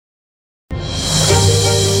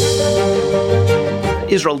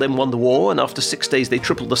Israel then won the war, and after 6 days they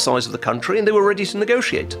tripled the size of the country, and they were ready to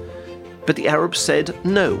negotiate. But the Arabs said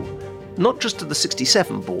no, not just to the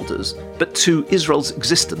 67 borders, but to Israel's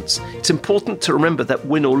existence. It's important to remember that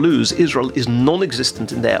win or lose, Israel is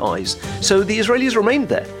non-existent in their eyes. So the Israelis remained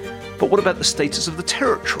there. But what about the status of the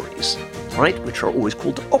territories, right, which are always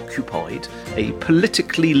called occupied, a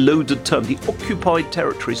politically loaded term, the occupied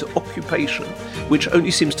territories, occupation, which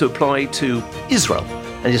only seems to apply to Israel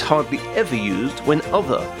and is hardly ever used when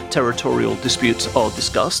other territorial disputes are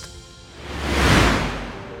discussed.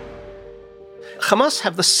 Hamas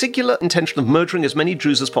have the singular intention of murdering as many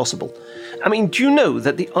Jews as possible. I mean, do you know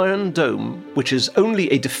that the Iron Dome, which is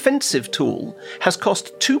only a defensive tool, has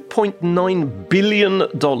cost $2.9 billion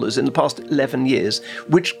in the past 11 years,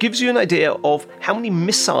 which gives you an idea of how many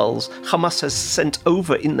missiles Hamas has sent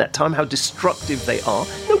over in that time, how destructive they are.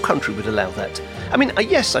 No country would allow that. I mean,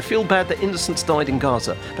 yes, I feel bad that innocents died in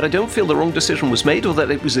Gaza, but I don't feel the wrong decision was made or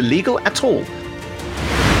that it was illegal at all.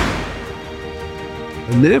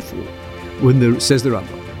 And therefore, says the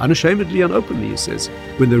Rabbi, unashamedly and openly, he says,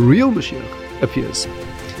 when the real Mashiach appears,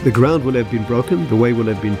 the ground will have been broken, the way will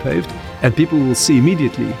have been paved, and people will see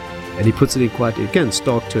immediately, and he puts it in quite, again,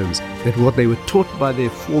 stark terms, that what they were taught by their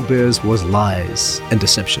forebears was lies and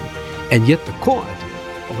deception. And yet the core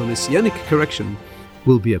idea of a messianic correction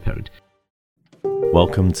will be apparent.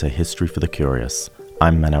 Welcome to History for the Curious.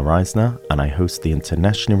 I'm Mena Reisner, and I host the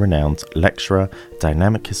internationally renowned lecturer,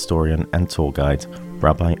 dynamic historian, and tour guide,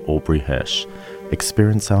 Rabbi Aubrey Hirsch.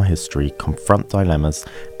 Experience our history, confront dilemmas,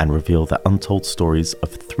 and reveal the untold stories of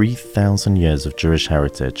 3,000 years of Jewish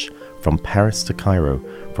heritage, from Paris to Cairo,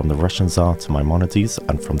 from the Russian Tsar to Maimonides,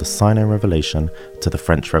 and from the Sinai Revelation to the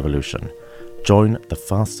French Revolution. Join the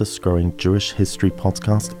fastest growing Jewish history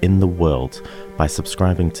podcast in the world by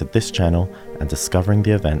subscribing to this channel and discovering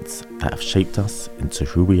the events that have shaped us into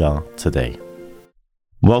who we are today.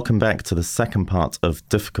 Welcome back to the second part of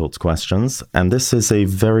Difficult Questions, and this is a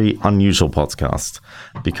very unusual podcast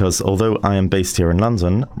because although I am based here in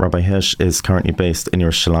London, Rabbi Hirsch is currently based in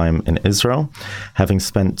Yerushalayim in Israel, having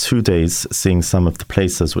spent 2 days seeing some of the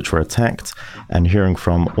places which were attacked and hearing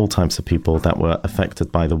from all types of people that were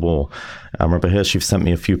affected by the war. Rabbi Hirsch, you've sent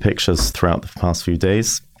me a few pictures throughout the past few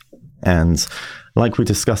days, and like we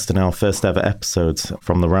discussed in our first ever episode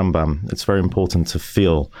from the Rambam, it's very important to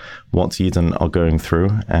feel what Yidden are going through.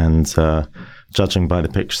 And judging by the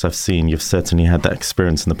pictures I've seen, you've certainly had that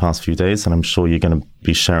experience in the past few days, and I'm sure you're going to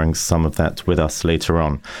be sharing some of that with us later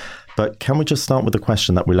on. But can we just start with the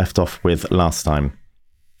question that we left off with last time?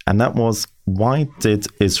 And that was, why did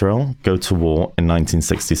Israel go to war in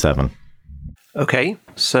 1967? Okay,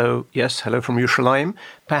 so yes, hello from Yerushalayim.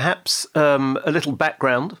 Perhaps a little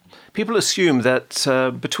background. People assume that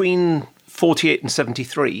between 48 and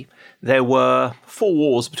 73, there were 4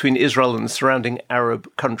 wars between Israel and the surrounding Arab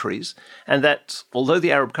countries, and that although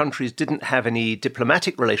the Arab countries didn't have any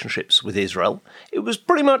diplomatic relationships with Israel, it was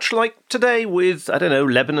pretty much like today with,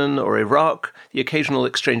 Lebanon or Iraq, the occasional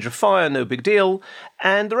exchange of fire, no big deal,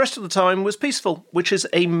 and the rest of the time was peaceful, which is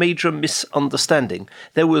a major misunderstanding.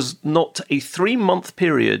 There was not a 3-month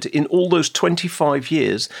period in all those 25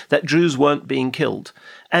 years that Jews weren't being killed.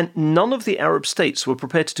 And none of the Arab states were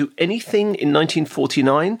prepared to do anything in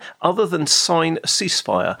 1949 other than sign a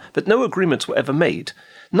ceasefire, but no agreements were ever made.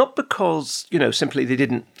 Not because, simply they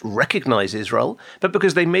didn't recognize Israel, but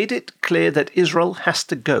because they made it clear that Israel has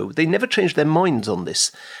to go. They never changed their minds on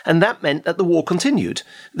this. And that meant that the war continued.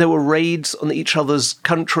 There were raids on each other's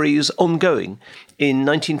countries ongoing. In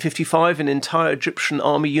 1955, an entire Egyptian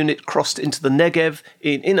army unit crossed into the Negev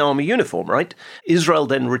in army uniform, right? Israel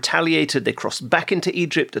then retaliated. They crossed back into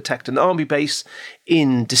Egypt, attacked an army base.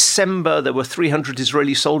 In December, there were 300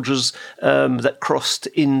 Israeli soldiers that crossed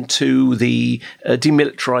into the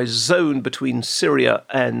demilitarized zone between Syria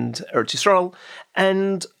and Eretz Yisrael.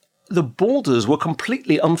 And the borders were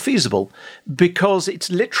completely unfeasible because it's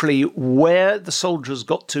literally where the soldiers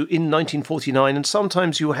got to in 1949. And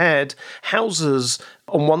sometimes you had houses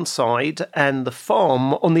on one side and the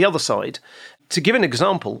farm on the other side. To give an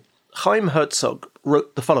example, Chaim Herzog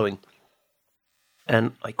wrote the following,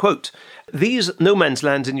 and I quote, "These no man's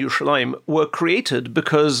lands in Yerushalayim were created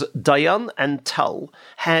because Dayan and Tal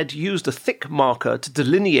had used a thick marker to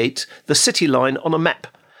delineate the city line on a map.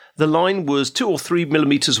 The line was 2 or 3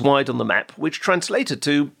 millimeters wide on the map, which translated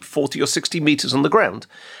to 40 or 60 meters on the ground.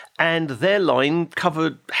 And their line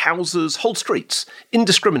covered houses, whole streets,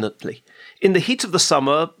 indiscriminately. In the heat of the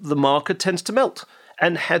summer, the marker tends to melt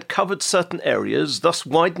and had covered certain areas, thus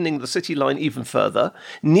widening the city line even further.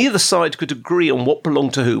 Neither side could agree on what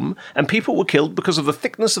belonged to whom, and people were killed because of the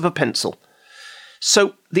thickness of a pencil."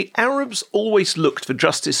 So the Arabs always looked for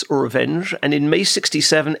justice or revenge, and in May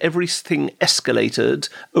 67, everything escalated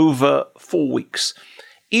over 4 weeks.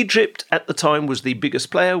 Egypt at the time was the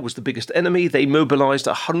biggest player, was the biggest enemy. They mobilized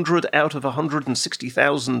 100 out of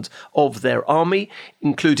 160,000 of their army,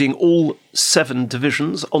 including all 7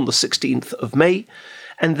 divisions on the 16th of May.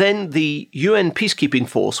 And then the UN peacekeeping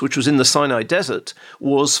force, which was in the Sinai Desert,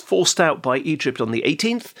 was forced out by Egypt on the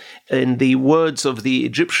 18th. In the words of the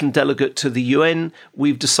Egyptian delegate to the UN,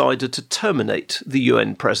 we've decided to terminate the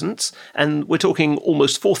UN presence. And we're talking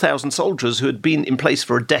almost 4,000 soldiers who had been in place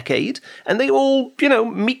for a decade. And they all,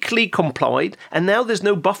 meekly complied. And now there's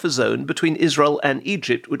no buffer zone between Israel and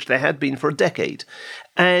Egypt, which there had been for a decade.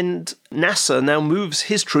 And Nasser now moves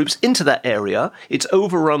his troops into that area. It's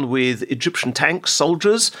overrun with Egyptian tanks,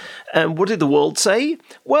 soldiers. And what did the world say?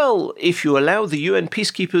 Well, if you allow the UN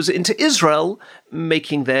peacekeepers into Israel,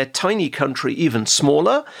 making their tiny country even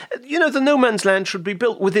smaller, the no man's land should be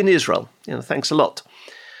built within Israel. Thanks a lot.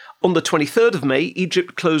 On the 23rd of May,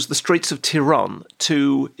 Egypt closed the Straits of Tiran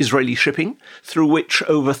to Israeli shipping, through which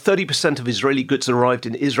over 30% of Israeli goods arrived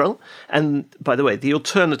in Israel. And, by the way, the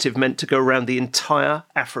alternative meant to go around the entire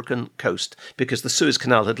African coast, because the Suez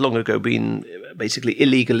Canal had long ago been basically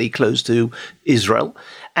illegally closed to Israel.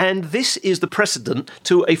 And this is the precedent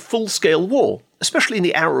to a full-scale war, especially in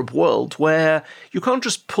the Arab world, where you can't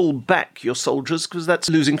just pull back your soldiers because that's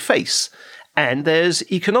losing face. And there's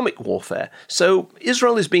economic warfare. So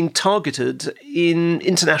Israel is being targeted in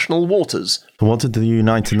international waters. What did the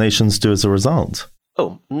United Nations do as a result?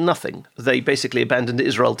 Oh, nothing. They basically abandoned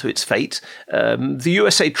Israel to its fate. The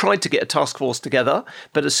USA tried to get a task force together,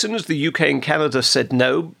 but as soon as the UK and Canada said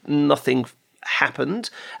no, nothing happened,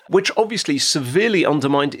 which obviously severely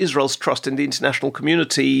undermined Israel's trust in the international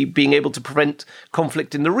community being able to prevent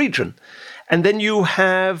conflict in the region. And then you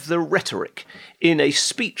have the rhetoric. In a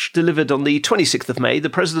speech delivered on the 26th of May, the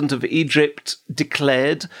president of Egypt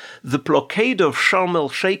declared, "The blockade of Sharm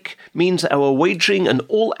el-Sheikh means our waging an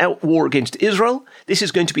all-out war against Israel. This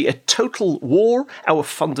is going to be a total war. Our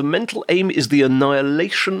fundamental aim is the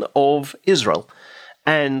annihilation of Israel."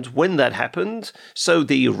 And when that happened, so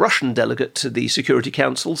the Russian delegate to the Security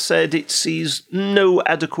Council said it sees no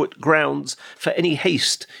adequate grounds for any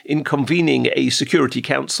haste in convening a Security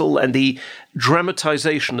Council and the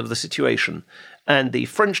dramatization of the situation. And the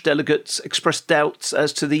French delegates expressed doubts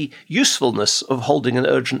as to the usefulness of holding an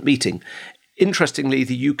urgent meeting. Interestingly,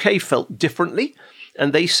 the UK felt differently.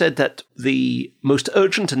 And they said that the most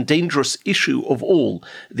urgent and dangerous issue of all,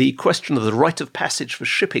 the question of the right of passage for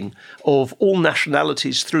shipping of all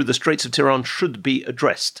nationalities through the Straits of Tiran, should be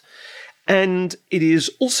addressed. And it is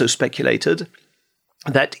also speculated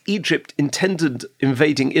that Egypt intended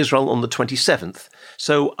invading Israel on the 27th.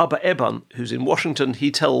 So Abba Eban, who's in Washington, he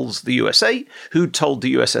tells the USA, who told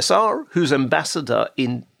the USSR, whose ambassador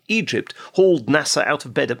in Egypt hauled Nasser out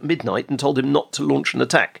of bed at midnight and told him not to launch an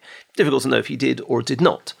attack. Difficult to know if he did or did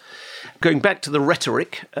not. Going back to the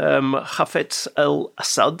rhetoric, Hafez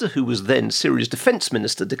al-Assad, who was then Syria's defense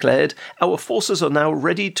minister, declared, "Our forces are now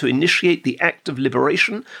ready to initiate the act of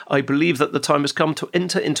liberation. I believe that the time has come to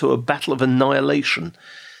enter into a battle of annihilation."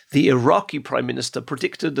 The Iraqi prime minister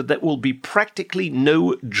predicted that there will be practically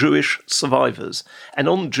no Jewish survivors. And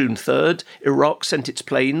on June 3rd, Iraq sent its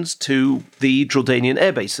planes to the Jordanian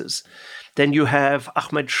air bases. Then you have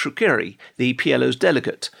Ahmed Shukeri, the PLO's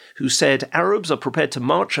delegate, who said Arabs are prepared to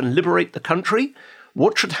march and liberate the country.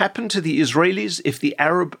 What should happen to the Israelis if the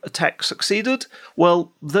Arab attack succeeded?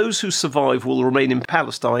 Well, those who survive will remain in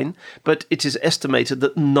Palestine, but it is estimated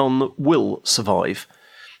that none will survive.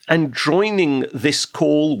 And joining this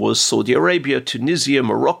call was Saudi Arabia, Tunisia,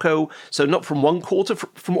 Morocco, so not from one quarter,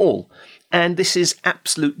 from all. And this is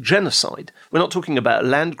absolute genocide. We're not talking about a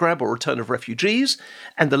land grab or return of refugees.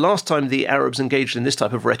 And the last time the Arabs engaged in this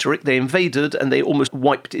type of rhetoric, they invaded and they almost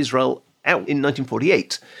wiped Israel out in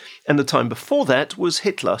 1948. And the time before that was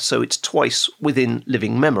Hitler, so it's twice within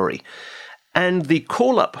living memory. And the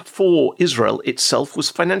call-up for Israel itself was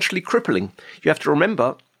financially crippling. You have to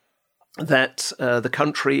remember that the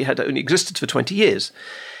country had only existed for 20 years.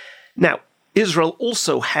 Now, Israel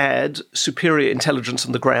also had superior intelligence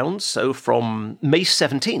on the ground, so from May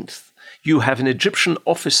 17th, you have an Egyptian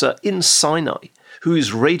officer in Sinai who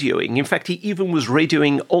is radioing. In fact, he even was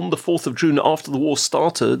radioing on the 4th of June after the war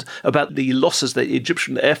started about the losses that the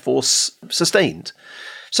Egyptian Air Force sustained.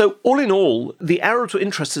 So all in all, the Arabs were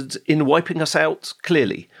interested in wiping us out,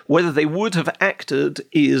 clearly. Whether they would have acted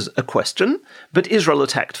is a question, but Israel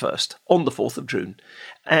attacked first, on the 4th of June.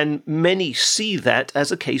 And many see that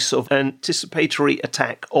as a case of anticipatory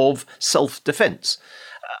attack of self-defense.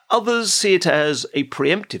 Others see it as a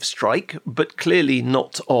preemptive strike, but clearly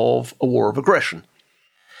not of a war of aggression.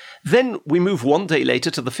 Then we move one day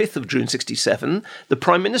later to the 5th of June 67. The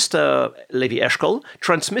Prime Minister, Levi Eshkol,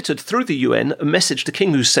 transmitted through the UN a message to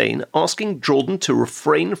King Hussein asking Jordan to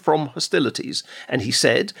refrain from hostilities. And he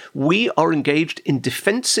said, "We are engaged in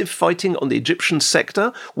defensive fighting on the Egyptian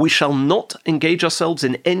sector. We shall not engage ourselves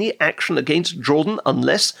in any action against Jordan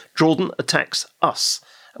unless Jordan attacks us."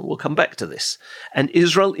 And we'll come back to this. And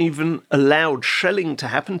Israel even allowed shelling to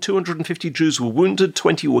happen. 250 Jews were wounded,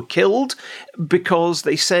 20 were killed, because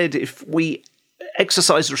they said if we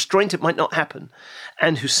exercise restraint, it might not happen.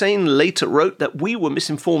 And Hussein later wrote that we were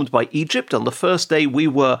misinformed by Egypt. On the first day, we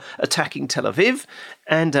were attacking Tel Aviv,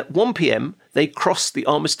 and at 1 p.m., they crossed the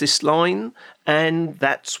armistice line, and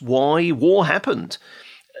that's why war happened.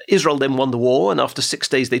 Israel then won the war, and after 6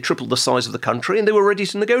 days, they tripled the size of the country, and they were ready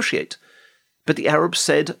to negotiate. But the Arabs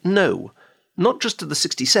said no, not just to the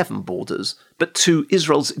 67 borders, but to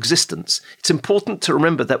Israel's existence. It's important to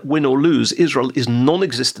remember that win or lose, Israel is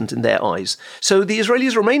non-existent in their eyes. So the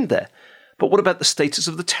Israelis remained there. But what about the status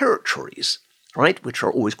of the territories, right, which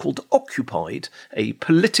are always called occupied, a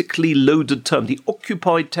politically loaded term, the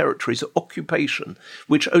occupied territories, occupation,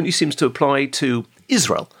 which only seems to apply to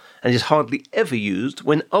Israel, and is hardly ever used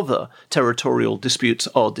when other territorial disputes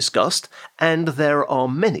are discussed, and there are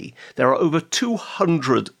many. There are over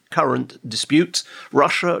 200 current disputes: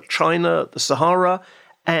 Russia, China, the Sahara,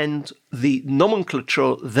 and the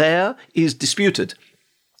nomenclature there is disputed.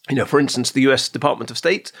 For instance, the US Department of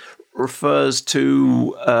State refers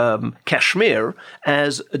to Kashmir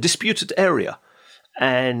as a disputed area.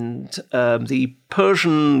 And the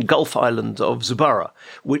Persian Gulf island of Zubarah,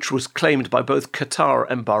 which was claimed by both Qatar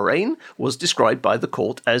and Bahrain, was described by the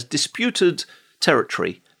court as disputed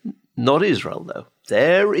territory. Not Israel, though.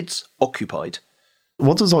 There it's occupied.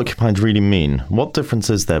 What does occupied really mean? What difference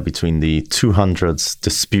is there between the 200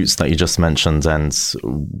 disputes that you just mentioned and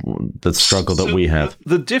the struggle that we have?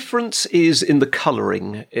 The difference is in the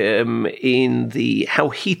colouring, in the how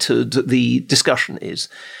heated the discussion is.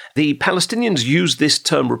 The Palestinians use this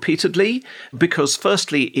term repeatedly because,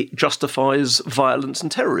 firstly, it justifies violence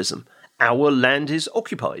and terrorism. Our land is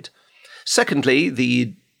occupied. Secondly,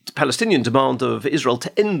 the Palestinian demand of Israel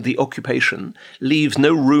to end the occupation leaves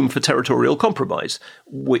no room for territorial compromise,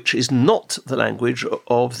 which is not the language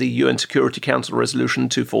of the UN Security Council Resolution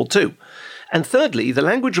 242. And thirdly, the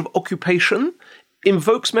language of occupation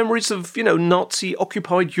invokes memories of,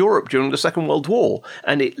 Nazi-occupied Europe during the Second World War,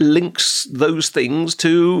 and it links those things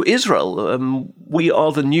to Israel. We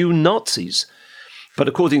are the new Nazis. But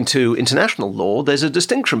according to international law, there's a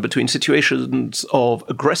distinction between situations of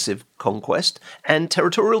aggressive conquest and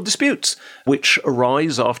territorial disputes, which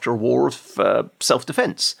arise after a war of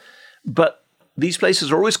self-defense. But these places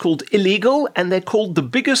are always called illegal, and they're called the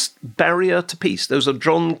biggest barrier to peace. Those are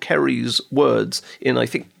John Kerry's words in, I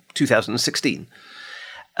think, 2016.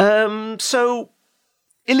 So,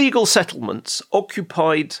 illegal settlements,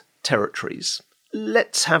 occupied territories.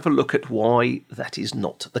 Let's have a look at why that is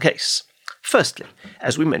not the case. Firstly,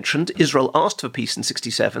 as we mentioned, Israel asked for peace in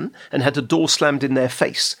 67 and had a door slammed in their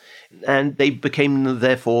face, and they became,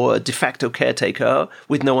 therefore, a de facto caretaker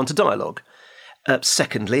with no one to dialogue.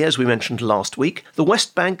 Secondly, as we mentioned last week, the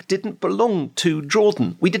West Bank didn't belong to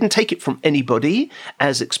Jordan. We didn't take it from anybody,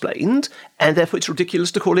 as explained, and therefore it's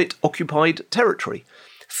ridiculous to call it occupied territory.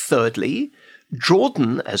 Thirdly,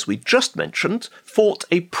 Jordan, as we just mentioned, fought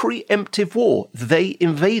a preemptive war. They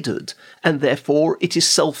invaded, and therefore it is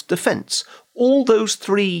self-defense. All those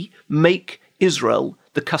three make Israel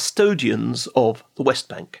the custodians of the West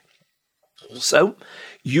Bank. Also,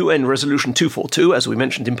 UN Resolution 242, as we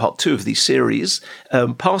mentioned in part 2 of these series,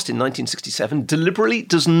 passed in 1967, deliberately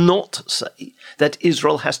does not say that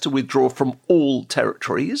Israel has to withdraw from all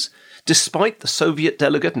territories, despite the Soviet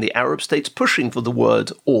delegate and the Arab states pushing for the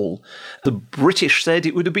word all. The British said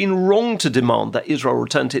it would have been wrong to demand that Israel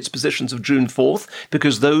return to its positions of June 4th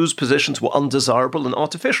because those positions were undesirable and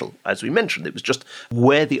artificial. As we mentioned, it was just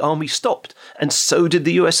where the army stopped. And so did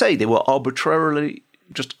the USA. They were arbitrarily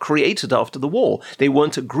just created after the war. They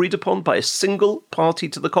weren't agreed upon by a single party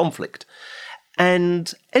to the conflict.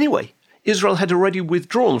 And anyway, Israel had already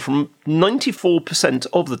withdrawn from 94%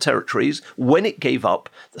 of the territories when it gave up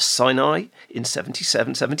the Sinai in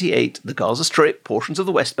 77, 78, the Gaza Strip, portions of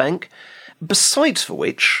the West Bank, besides for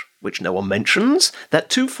which no one mentions, that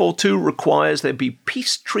 242 requires there be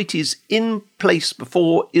peace treaties in place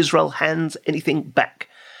before Israel hands anything back.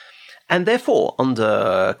 And therefore,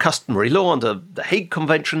 under customary law, under the Hague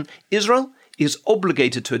Convention, Israel is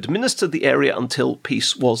obligated to administer the area until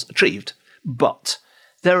peace was achieved. But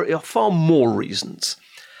there are far more reasons.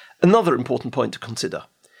 Another important point to consider.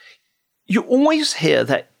 You always hear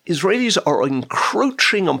that Israelis are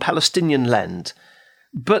encroaching on Palestinian land.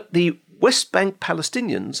 But the West Bank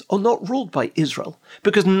Palestinians are not ruled by Israel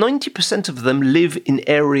because 90% of them live in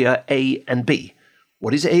Area A and B.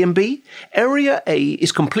 What is A and B? Area A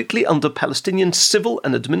is completely under Palestinian civil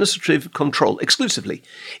and administrative control exclusively.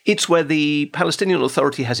 It's where the Palestinian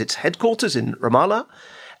Authority has its headquarters in Ramallah,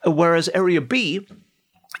 whereas Area B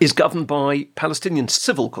is governed by Palestinian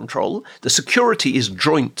civil control. The security is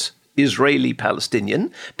joint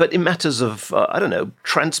Israeli-Palestinian, but in matters of,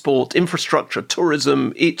 transport, infrastructure,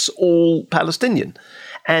 tourism, it's all Palestinian.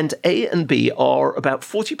 And A and B are about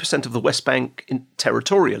 40% of the West Bank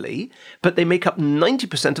territorially, but they make up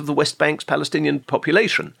 90% of the West Bank's Palestinian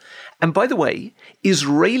population. And by the way,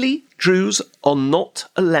 Israeli Jews are not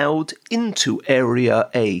allowed into Area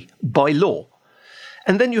A by law.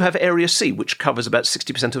 And then you have Area C, which covers about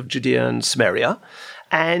 60% of Judea and Samaria.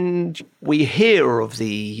 And we hear of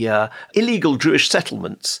the illegal Jewish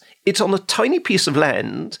settlements. It's on a tiny piece of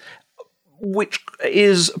land which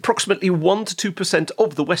is approximately 1 to 2%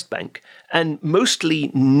 of the West Bank, and mostly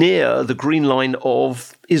near the green line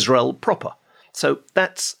of Israel proper. So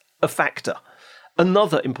that's a factor.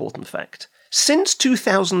 Another important fact. Since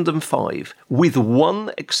 2005, with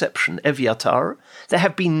one exception, Eviatar, there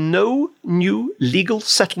have been no new legal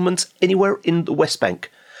settlements anywhere in the West Bank,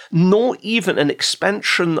 nor even an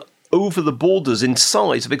expansion over the borders in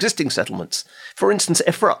size of existing settlements. For instance,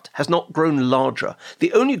 Efrat has not grown larger.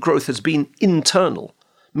 The only growth has been internal,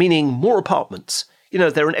 meaning more apartments.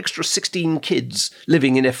 There are an extra 16 kids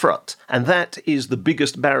living in Efrat, and that is the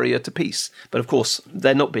biggest barrier to peace. But of course,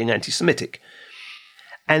 they're not being anti-Semitic.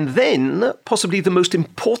 And then, possibly the most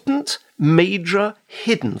important major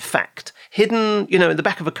hidden fact, hidden, in the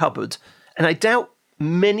back of a cupboard, and I doubt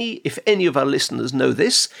many, if any of our listeners know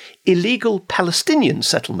this, illegal Palestinian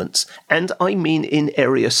settlements, and I mean in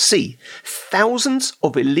Area C. Thousands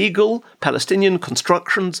of illegal Palestinian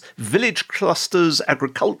constructions, village clusters,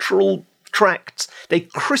 agricultural tracts, they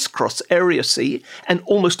crisscross Area C, and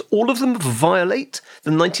almost all of them violate the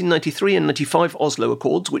 1993 and 95 Oslo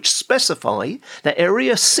Accords, which specify that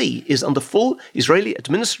Area C is under full Israeli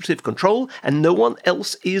administrative control and no one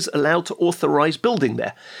else is allowed to authorize building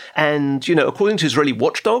there. And, according to Israeli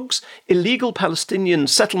watchdogs, illegal Palestinian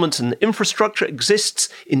settlements and infrastructure exists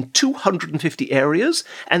in 250 areas,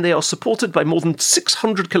 and they are supported by more than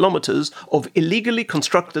 600 kilometers of illegally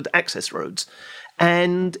constructed access roads.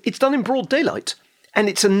 And it's done in broad daylight, and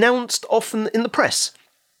it's announced often in the press.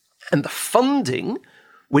 And the funding,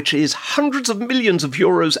 which is hundreds of millions of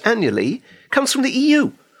euros annually, comes from the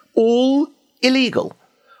EU, all illegal.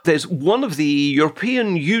 There's one of the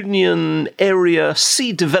European Union Area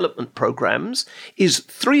C development programs is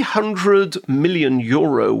 300 million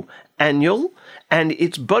euro annual, and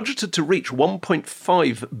it's budgeted to reach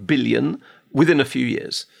 1.5 billion within a few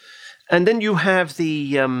years. And then you have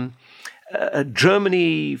the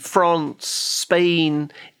Germany, France,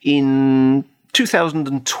 Spain in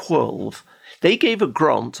 2012. They gave a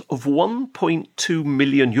grant of 1.2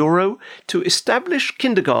 million euro to establish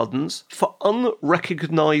kindergartens for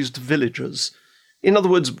unrecognized villagers. In other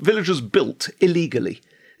words, villagers built illegally.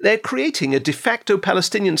 They're creating a de facto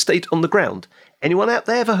Palestinian state on the ground. Anyone out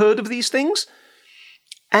there ever heard of these things?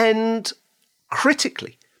 And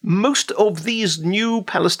critically, most of these new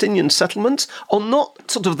Palestinian settlements are not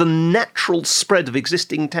sort of the natural spread of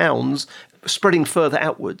existing towns spreading further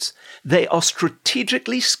outwards. They are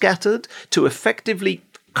strategically scattered to effectively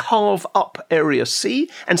carve up Area C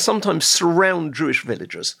and sometimes surround Jewish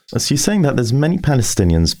villages. So you're saying that there's many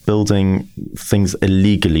Palestinians building things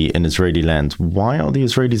illegally in Israeli land. Why are the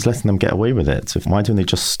Israelis letting them get away with it? Why don't they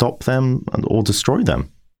just stop them or destroy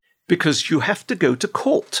them? Because you have to go to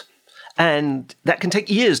court. And that can take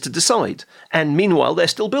years to decide. And meanwhile, they're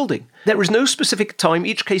still building. There is no specific time.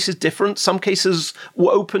 Each case is different. Some cases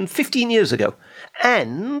were opened 15 years ago.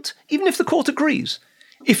 And even if the court agrees,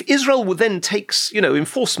 if Israel then takes,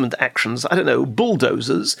 enforcement actions,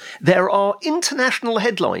 bulldozers, there are international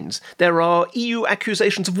headlines. There are EU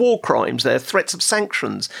accusations of war crimes. There are threats of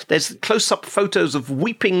sanctions. There's close-up photos of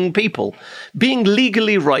weeping people. Being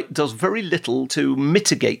legally right does very little to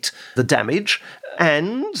mitigate the damage.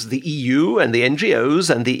 And the EU and the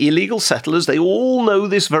NGOs and the illegal settlers, they all know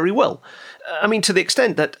this very well. To the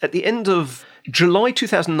extent that at the end of July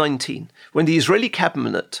 2019, when the Israeli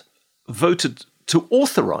cabinet voted to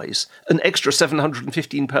authorize an extra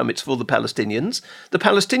 715 permits for the Palestinians, the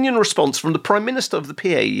Palestinian response from the Prime Minister of the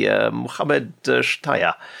PA, Mohammed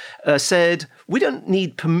Shtaya, said, "We don't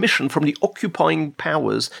need permission from the occupying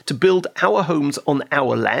powers to build our homes on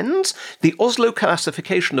our lands. The Oslo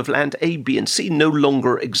classification of land A, B, and C no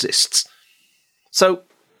longer exists." So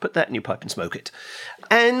put that in your pipe and smoke it.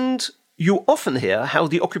 And you often hear how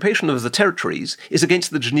the occupation of the territories is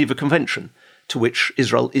against the Geneva Convention, to which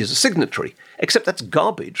Israel is a signatory. Except that's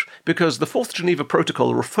garbage, because the Fourth Geneva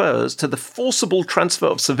Protocol refers to the forcible transfer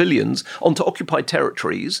of civilians onto occupied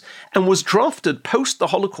territories and was drafted post the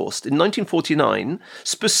Holocaust in 1949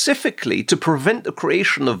 specifically to prevent the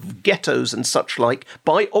creation of ghettos and such like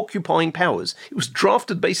by occupying powers. It was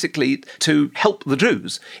drafted basically to help the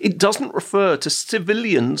Jews. It doesn't refer to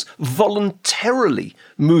civilians voluntarily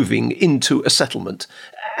moving into a settlement.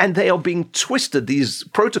 And they are being twisted, these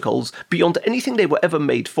protocols, beyond anything they were ever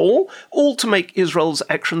made for, all to make Israel's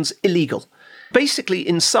actions illegal. Basically,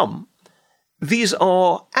 in sum, these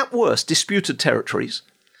are, at worst, disputed territories,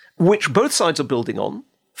 which both sides are building on,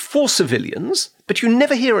 for civilians, but you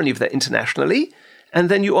never hear any of that internationally. And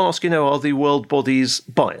then you ask, are the world bodies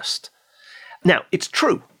biased? Now, it's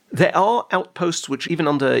true. There are outposts which, even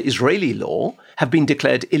under Israeli law, have been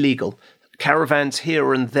declared illegal. Caravans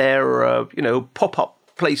here and there, pop up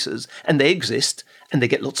places, and they exist, and they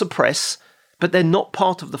get lots of press, but they're not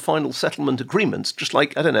part of the final settlement agreements, just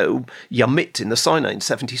like, Yamit in the Sinai in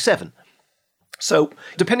 77. So,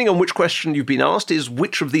 depending on which question you've been asked is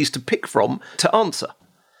which of these to pick from to answer.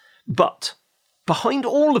 But behind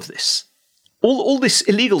all of this, all this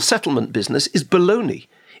illegal settlement business is baloney.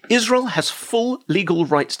 Israel has full legal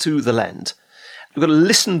rights to the land. We've got to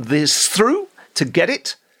listen this through to get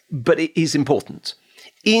it, but it is important.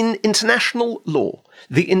 In international law,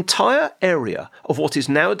 the entire area of what is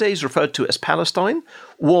nowadays referred to as Palestine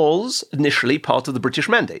was initially part of the British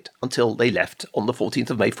Mandate until they left on the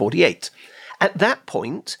 14th of May 48. At that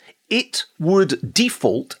point, it would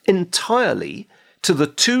default entirely to the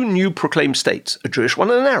two new proclaimed states, a Jewish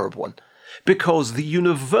one and an Arab one, because the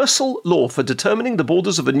universal law for determining the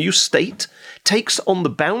borders of a new state takes on the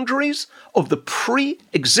boundaries of the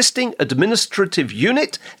pre-existing administrative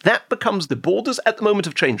unit. That becomes the borders at the moment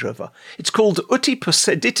of changeover. It's called uti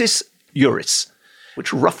posseditis juris,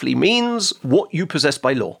 which roughly means what you possess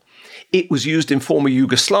by law. It was used in former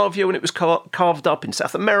Yugoslavia when it was carved up, in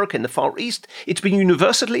South America, in the Far East. It's been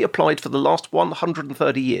universally applied for the last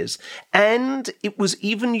 130 years. And it was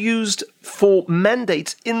even used for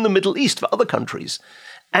mandates in the Middle East for other countries.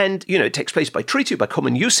 And, it takes place by treaty, by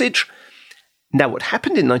common usage. Now, what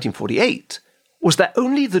happened in 1948 was that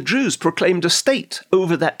only the Jews proclaimed a state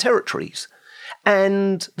over that territories.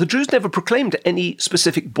 And the Jews never proclaimed any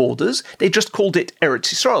specific borders. They just called it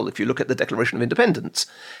Eretz Yisrael, if you look at the Declaration of Independence.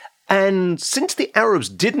 And since the Arabs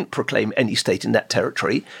didn't proclaim any state in that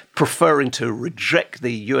territory, preferring to reject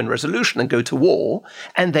the UN resolution and go to war,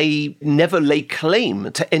 and they never lay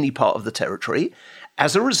claim to any part of the territory,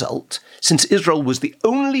 as a result, since Israel was the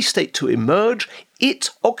only state to emerge, it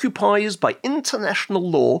occupies by international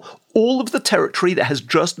law all of the territory that has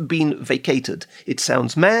just been vacated. It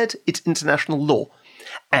sounds mad, it's international law.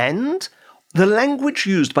 And the language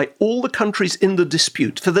used by all the countries in the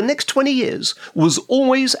dispute for the next 20 years was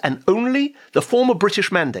always and only the former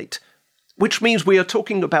British Mandate, which means we are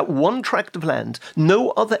talking about one tract of land. No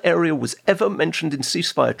other area was ever mentioned in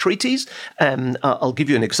ceasefire treaties. I'll give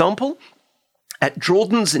you an example. At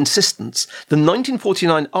Jordan's insistence, the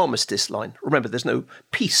 1949 armistice line, remember there's no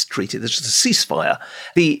peace treaty, there's just a ceasefire.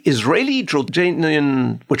 The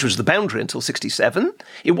Israeli-Jordanian, which was the boundary until 67,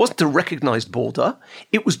 it wasn't a recognized border.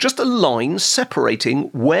 It was just a line separating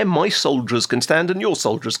where my soldiers can stand and your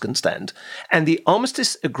soldiers can stand. And the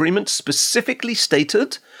armistice agreement specifically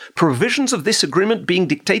stated provisions of this agreement being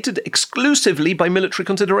dictated exclusively by military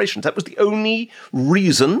considerations. That was the only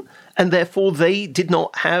reason, and therefore they did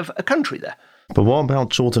not have a country there. But what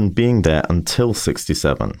about Jordan being there until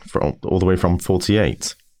 67, all the way from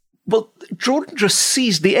 48? Well, Jordan just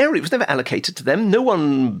seized the area. It was never allocated to them. No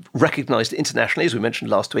one recognized it internationally, as we mentioned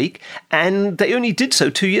last week, and they only did so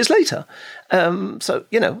 2 years later.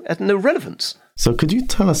 It had no relevance. So could you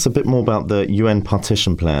tell us a bit more about the UN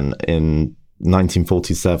partition plan in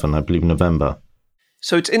 1947, I believe November?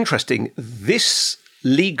 So it's interesting. This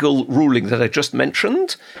legal ruling that I just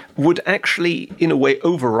mentioned would actually, in a way,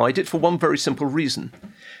 override it for one very simple reason.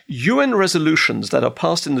 UN resolutions that are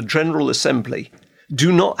passed in the General Assembly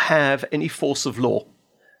do not have any force of law,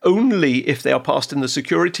 only if they are passed in the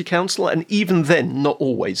Security Council, and even then, not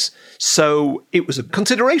always. So it was a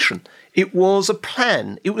consideration. It was a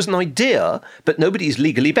plan. It was an idea, but nobody is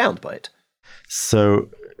legally bound by it. So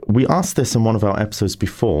we asked this in one of our episodes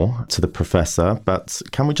before to the professor, but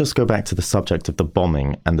can we just go back to the subject of the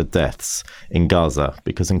bombing and the deaths in Gaza?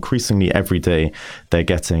 Because increasingly every day they're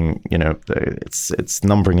getting, it's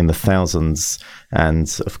numbering in the thousands.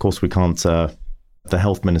 And of course we can't The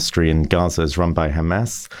health ministry in Gaza is run by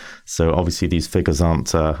Hamas, so obviously these figures aren't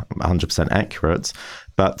 100% accurate.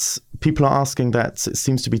 But people are asking that it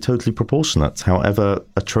seems to be totally proportionate. However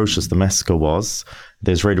atrocious the massacre was,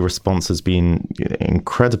 the Israeli response has been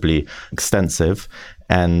incredibly extensive,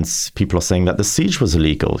 and people are saying that the siege was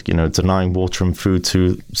illegal, denying water and food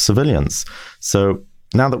to civilians. So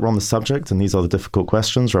now that we're on the subject, and these are the difficult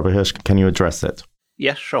questions, Rabbi Hirsch, can you address it?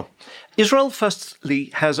 Yes, sure. Israel, firstly,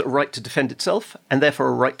 has a right to defend itself and therefore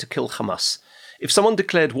a right to kill Hamas. If someone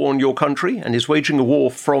declared war on your country and is waging a war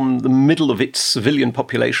from the middle of its civilian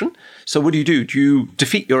population, so what do? Do you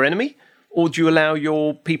defeat your enemy? Or do you allow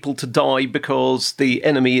your people to die because the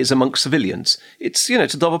enemy is amongst civilians? It's,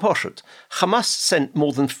 it's a double portrait. Hamas sent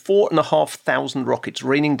more than 4,500 rockets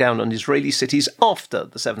raining down on Israeli cities after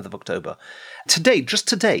the 7th of October. Just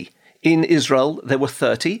today, in Israel, there were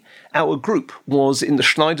 30. Our group was in the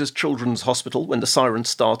Schneider's Children's Hospital when the sirens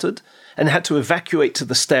started and had to evacuate to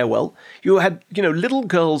the stairwell. You had, little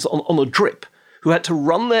girls on a drip who had to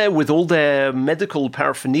run there with all their medical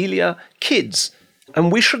paraphernalia, kids.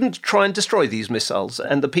 And we shouldn't try and destroy these missiles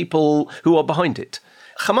and the people who are behind it.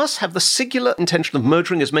 Hamas have the singular intention of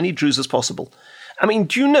murdering as many Jews as possible. I mean,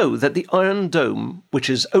 do you know that the Iron Dome, which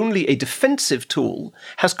is only a defensive tool,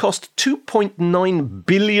 has cost $2.9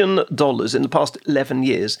 billion in the past 11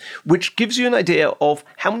 years, which gives you an idea of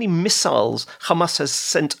how many missiles Hamas has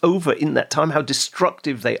sent over in that time, how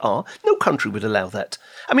destructive they are. No country would allow that.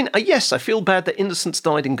 I mean, yes, I feel bad that innocents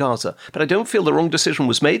died in Gaza, but I don't feel the wrong decision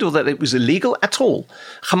was made or that it was illegal at all.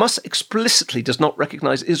 Hamas explicitly does not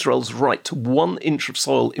recognize Israel's right to 1 inch of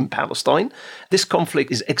soil in Palestine. This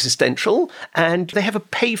conflict is existential, and they have a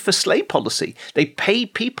pay-for-slay policy. They pay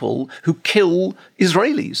people who kill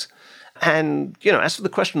Israelis. And, as for the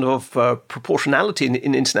question of proportionality in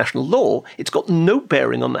international law, it's got no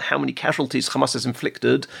bearing on how many casualties Hamas has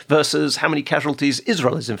inflicted versus how many casualties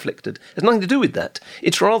Israel has inflicted. It has nothing to do with that.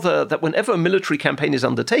 It's rather that whenever a military campaign is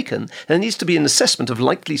undertaken, there needs to be an assessment of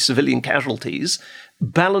likely civilian casualties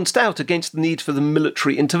balanced out against the need for the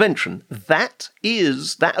military intervention. That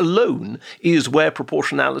alone is where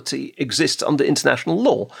proportionality exists under international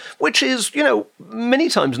law, which is, many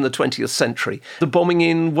times in the 20th century. The bombing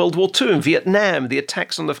in World War II in Vietnam, the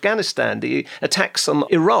attacks on Afghanistan, the attacks on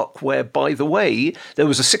Iraq, where, by the way, there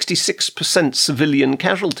was a 66% civilian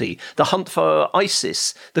casualty, the hunt for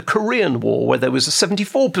ISIS, the Korean War, where there was a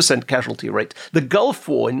 74% casualty rate, the Gulf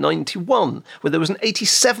War in 91, where there was an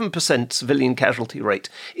 87% civilian casualty rate.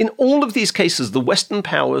 In all of these cases, the Western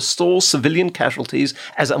powers saw civilian casualties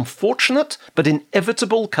as unfortunate but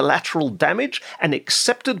inevitable collateral damage and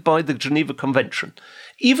accepted by the Geneva Convention.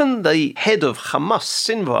 Even the head of Hamas,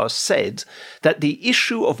 Sinwar, said that the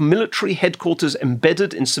issue of military headquarters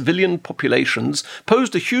embedded in civilian populations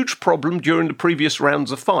posed a huge problem during the previous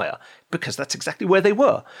rounds of fire, because that's exactly where they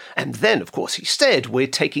were. And then, of course, he said, we're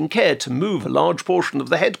taking care to move a large portion of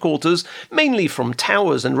the headquarters, mainly from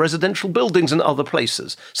towers and residential buildings and other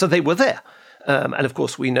places. So they were there. And of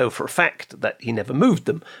course, we know for a fact that he never moved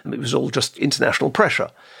them. It was all just international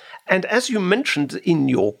pressure. And as you mentioned in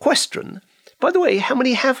your question, by the way, how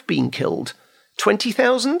many have been killed?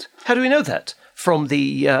 20,000? How do we know that? From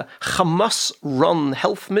the Hamas-run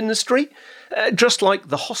health ministry? Just like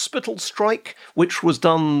the hospital strike, which was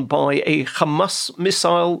done by a Hamas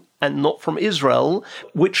missile and not from Israel,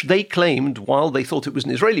 which they claimed, while they thought it was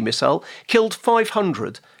an Israeli missile, killed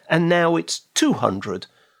 500, and now it's 200,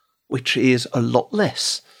 which is a lot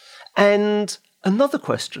less. And another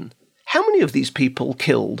question, how many of these people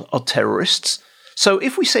killed are terrorists? So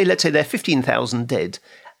if we say, let's say there are 15,000 dead,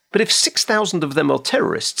 but if 6,000 of them are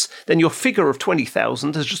terrorists, then your figure of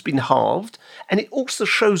 20,000 has just been halved, and it also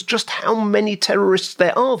shows just how many terrorists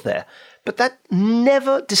there are there. But that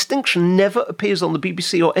distinction never appears on the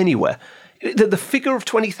BBC or anywhere. The figure of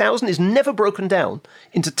 20,000 is never broken down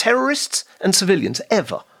into terrorists and civilians,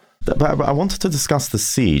 ever. But I wanted to discuss the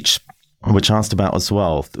siege, which I asked about as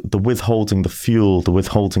well. The withholding the fuel, the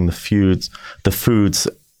withholding the foods,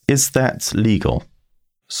 is that legal?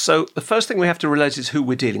 So the first thing we have to realize is who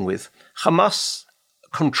we're dealing with. Hamas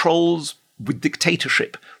controls with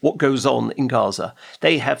dictatorship what goes on in Gaza.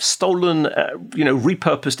 They have stolen,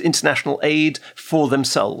 repurposed international aid for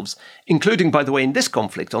themselves, including, by the way, in this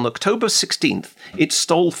conflict. On October 16th, it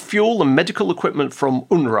stole fuel and medical equipment from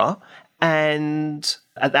UNRWA, and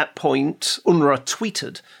at that point, UNRWA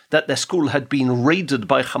tweeted that their school had been raided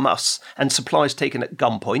by Hamas and supplies taken at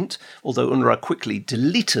gunpoint, although UNRWA quickly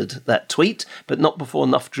deleted that tweet, but not before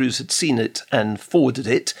enough Jews had seen it and forwarded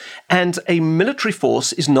it. And a military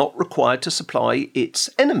force is not required to supply its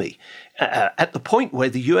enemy. At the point where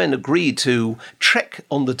the UN agreed to check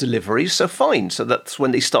on the deliveries, so fine, so that's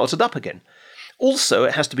when they started up again. Also,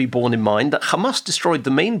 it has to be borne in mind that Hamas destroyed the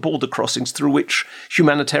main border crossings through which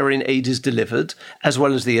humanitarian aid is delivered, as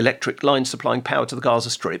well as the electric line supplying power to the Gaza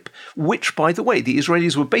Strip, which, by the way, the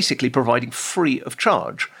Israelis were basically providing free of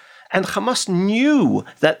charge. And Hamas knew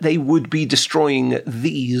that they would be destroying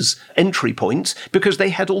these entry points because they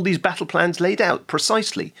had all these battle plans laid out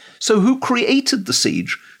precisely. So who created the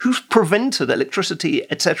siege? Who prevented electricity,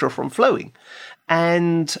 etc., from flowing?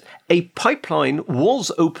 And a pipeline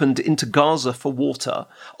was opened into Gaza for water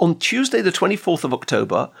on Tuesday, the 24th of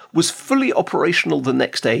October, was fully operational the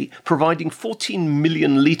next day, providing 14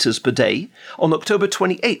 million litres per day. On October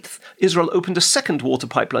 28th, Israel opened a second water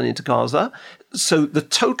pipeline into Gaza. So the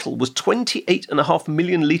total was 28.5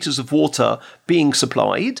 million litres of water being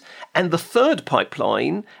supplied. And the third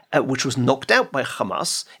pipeline, which was knocked out by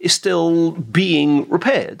Hamas, is still being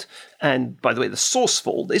repaired. And by the way, the source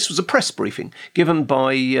for all this was a press briefing given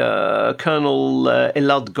by Colonel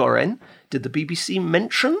Elad Goren. Did the BBC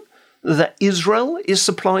mention that Israel is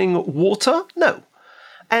supplying water? No.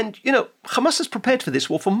 And, Hamas has prepared for this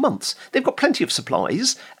war for months. They've got plenty of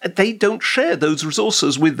supplies. They don't share those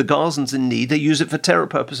resources with the Gazans in need. They use it for terror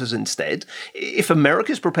purposes instead. If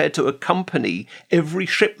America is prepared to accompany every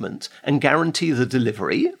shipment and guarantee the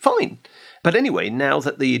delivery, fine. But anyway, now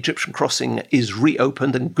that the Egyptian crossing is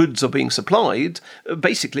reopened and goods are being supplied,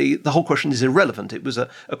 basically the whole question is irrelevant. It was a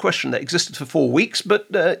question that existed for 4 weeks, but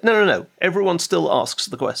no. Everyone still asks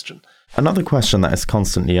the question. Another question that is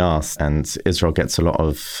constantly asked, and Israel gets a lot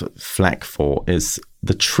of flack for, is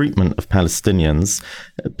the treatment of Palestinians.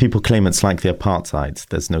 People claim it's like the apartheid.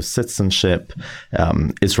 There's no citizenship.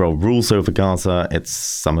 Israel rules over Gaza.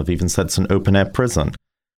 Some have even said it's an open-air prison.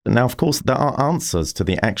 Now, of course, there are answers to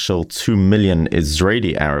the actual 2 million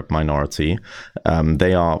Israeli Arab minority.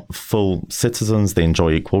 They are full citizens. They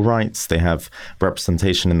enjoy equal rights. They have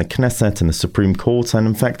representation in the Knesset, in the Supreme Court. And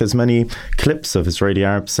in fact, there's many clips of Israeli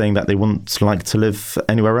Arabs saying that they wouldn't like to live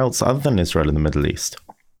anywhere else other than Israel in the Middle East.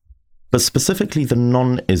 But specifically the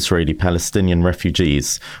non-Israeli Palestinian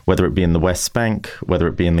refugees, whether it be in the West Bank, whether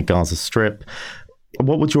it be in the Gaza Strip,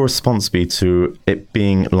 what would your response be to it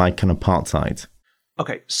being like an apartheid?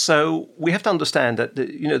 Okay, so we have to understand that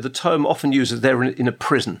the term often uses they're in a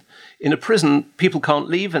prison. In a prison, people can't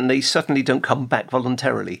leave and they certainly don't come back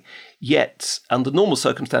voluntarily. Yet, under normal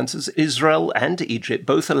circumstances, Israel and Egypt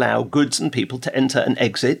both allow goods and people to enter and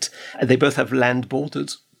exit. They both have land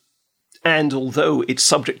borders. And although it's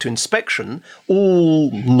subject to inspection, all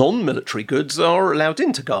non-military goods are allowed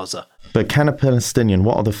into Gaza. But can a Palestinian,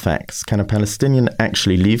 what are the facts? Can a Palestinian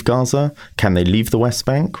actually leave Gaza? Can they leave the West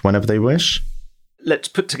Bank whenever they wish? Let's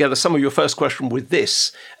put together some of your first question with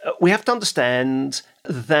this. We have to understand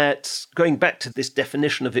that, going back to this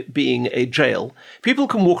definition of it being a jail, people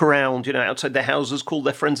can walk around, outside their houses, call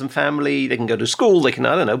their friends and family, they can go to school, they can,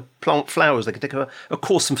 plant flowers, they can take a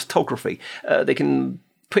course in photography, they can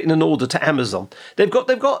put in an order to Amazon. They've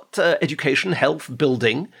got education, health,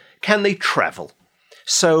 building. Can they travel?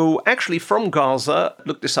 So actually from Gaza,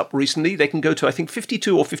 looked this up recently, they can go to, I think,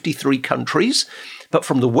 52 or 53 countries, but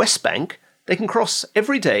from the West Bank, they can cross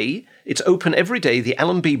every day. It's open every day, the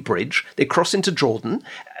Allenby Bridge. They cross into Jordan.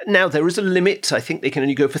 Now, there is a limit. I think they can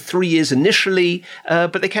only go for 3 years initially,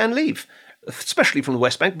 but they can leave, especially from the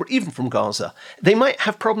West Bank, but even from Gaza. They might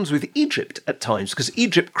have problems with Egypt at times because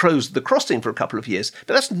Egypt closed the crossing for a couple of years,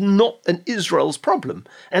 but that's not an Israel's problem.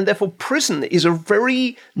 And therefore, prison is a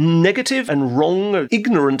very negative and wrong,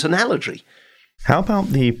 ignorant analogy. How about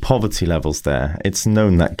the poverty levels there? It's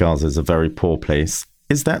known that Gaza is a very poor place.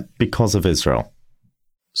 Is that because of Israel?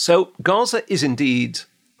 So Gaza is indeed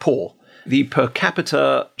poor. The per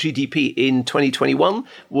capita GDP in 2021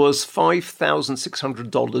 was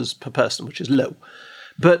 $5,600 per person, which is low.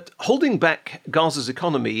 But holding back Gaza's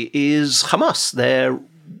economy is Hamas, their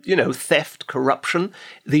theft, corruption.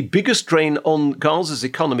 The biggest drain on Gaza's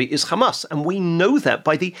economy is Hamas. And we know that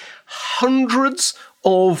by the hundreds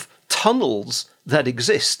of tunnels that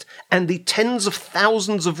exist and the tens of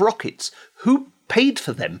thousands of rockets. Who paid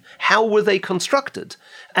for them? How were they constructed?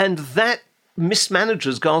 And that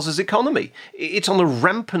mismanages Gaza's economy. It's on a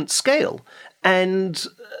rampant scale. And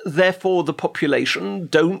therefore, the population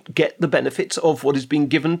don't get the benefits of what is being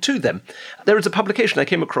given to them. There is a publication I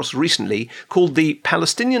came across recently called the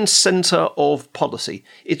Palestinian Center of Policy.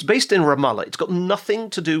 It's based in Ramallah. It's got nothing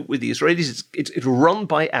to do with the Israelis. It's run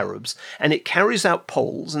by Arabs, and it carries out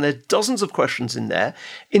polls, and there are dozens of questions in there.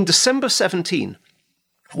 In December 17,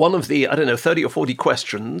 one of the, 30 or 40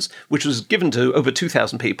 questions, which was given to over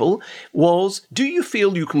 2,000 people, was, do you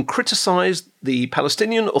feel you can criticize the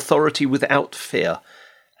Palestinian Authority without fear?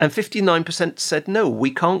 And 59% said, no,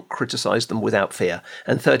 we can't criticize them without fear.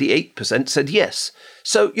 And 38% said yes.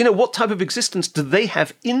 So, what type of existence do they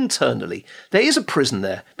have internally? There is a prison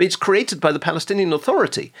there, but it's created by the Palestinian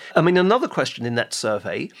Authority. I mean, another question in that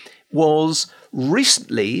survey was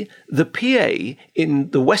recently the PA in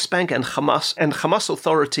the West Bank and Hamas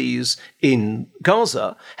authorities in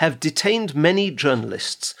Gaza have detained many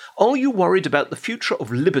journalists. Are you worried about the future of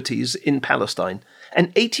liberties in Palestine?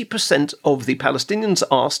 And 80% of the Palestinians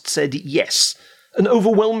asked said yes, an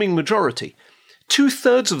overwhelming majority.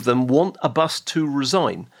 2/3 of them want Abbas to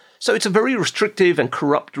resign. So it's a very restrictive and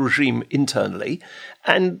corrupt regime internally.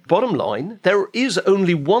 And bottom line, there is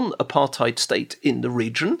only one apartheid state in the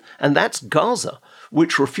region, and that's Gaza,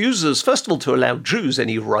 which refuses, first of all, to allow Jews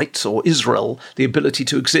any rights or Israel the ability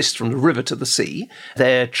to exist from the river to the sea.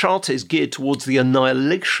 Their charter is geared towards the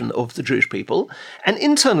annihilation of the Jewish people. And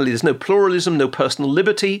internally, there's no pluralism, no personal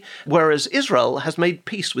liberty, whereas Israel has made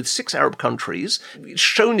peace with 6 Arab countries,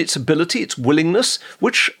 shown its ability, its willingness.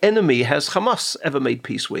 Which enemy has Hamas ever made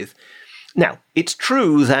peace with? Now, it's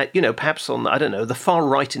true that, perhaps on, the far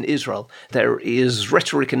right in Israel, there is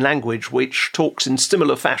rhetoric and language which talks in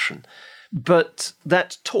similar fashion. But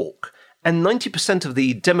that talk, and 90% of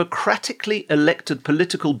the democratically elected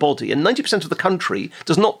political body, and 90% of the country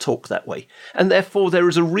does not talk that way. And therefore, there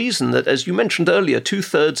is a reason that, as you mentioned earlier,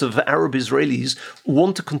 2/3 of Arab Israelis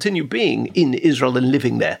want to continue being in Israel and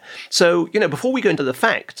living there. So, before we go into the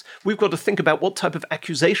facts, we've got to think about what type of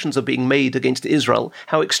accusations are being made against Israel,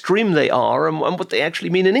 how extreme they are, and what they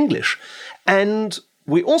actually mean in English. And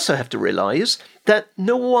we also have to realize that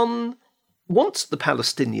no one wants the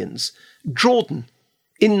Palestinians. Jordan.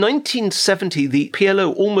 In 1970, the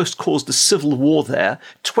PLO almost caused a civil war there.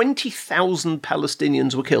 20,000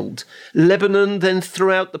 Palestinians were killed. Lebanon then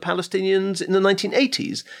threw out the Palestinians in the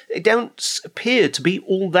 1980s. They don't appear to be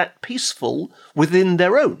all that peaceful within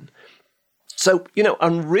their own. So,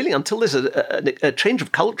 and really, until there's a change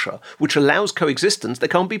of culture which allows coexistence, there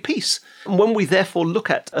can't be peace. And when we therefore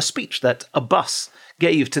look at a speech that Abbas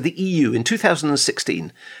gave to the EU in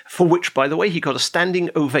 2016, for which, by the way, he got a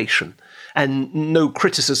standing ovation and no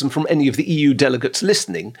criticism from any of the EU delegates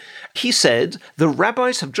listening, he said, the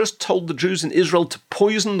rabbis have just told the Jews in Israel to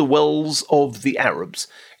poison the wells of the Arabs.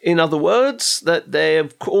 In other words, that they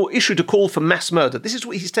have issued a call for mass murder. This is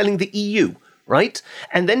what he's telling the EU. Right?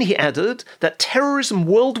 And then he added that terrorism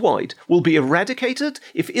worldwide will be eradicated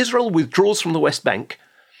if Israel withdraws from the West Bank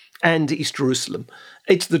and East Jerusalem.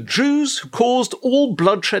 It's the Jews who caused all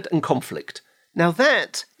bloodshed and conflict. Now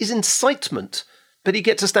that is incitement, but he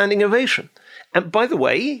gets a standing ovation. And by the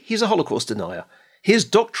way, he's a Holocaust denier. His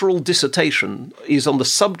doctoral dissertation is on the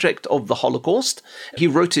subject of the Holocaust. He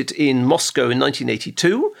wrote it in Moscow in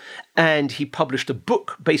 1982, and he published a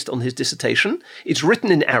book based on his dissertation. It's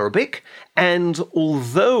written in Arabic, and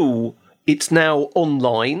although it's now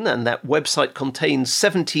online, and that website contains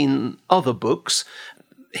 17 other books,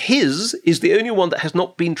 his is the only one that has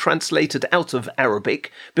not been translated out of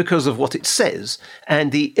Arabic because of what it says.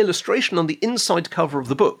 And the illustration on the inside cover of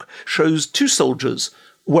the book shows 2 soldiers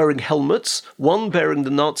wearing helmets, one bearing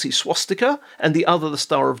the Nazi swastika and the other the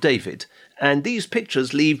Star of David. And these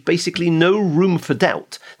pictures leave basically no room for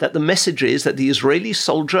doubt that the message is that the Israeli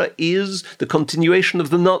soldier is the continuation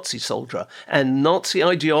of the Nazi soldier, and Nazi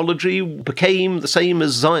ideology became the same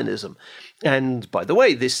as Zionism. And by the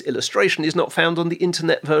way, this illustration is not found on the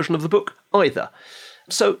internet version of the book either.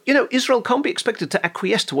 So, Israel can't be expected to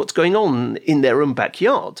acquiesce to what's going on in their own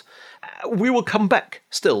backyard. We will come back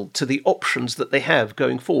still to the options that they have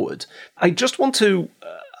going forward. I just want to,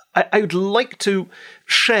 I would like to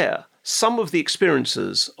share some of the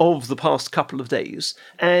experiences of the past couple of days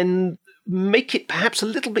and make it perhaps a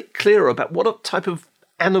little bit clearer about what type of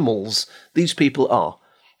animals these people are.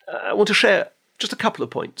 I want to share just a couple of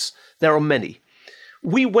points. There are many.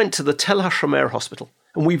 We went to the Tel HaShomer hospital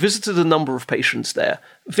and we visited a number of patients there,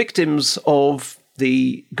 victims of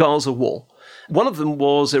the Gaza war. One of them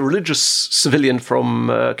was a religious civilian from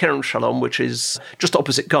Kerem Shalom, which is just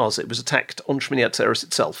opposite Gaza. It was attacked on Shmini Atzeres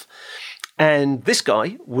itself. And this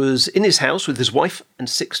guy was in his house with his wife and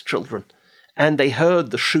 6 children. And they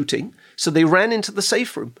heard the shooting, so they ran into the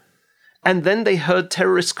safe room. And then they heard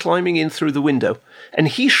terrorists climbing in through the window. And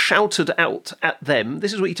he shouted out at them,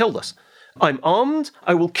 this is what he told us, "I'm armed,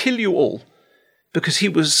 I will kill you all." Because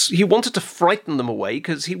he wanted to frighten them away,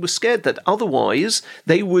 because he was scared that otherwise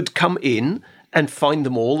they would come in and find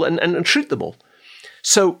them all and shoot them all.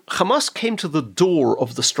 So Hamas came to the door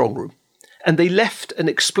of the strong room, and they left an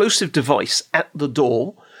explosive device at the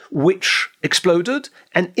door, which exploded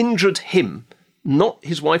and injured him, not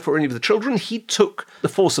his wife or any of the children. He took the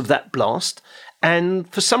force of that blast,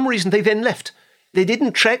 and for some reason they then left. They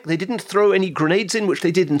didn't check, they didn't throw any grenades in, which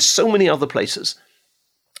they did in so many other places.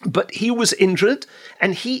 But he was injured,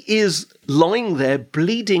 and he is lying there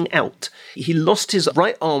bleeding out. He lost his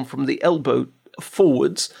right arm from the elbow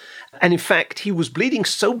forwards, and in fact, he was bleeding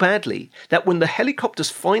so badly that when the helicopters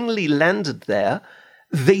finally landed there,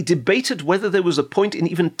 they debated whether there was a point in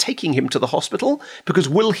even taking him to the hospital, because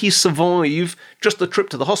will he survive just the trip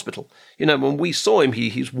to the hospital? You know, when we saw him,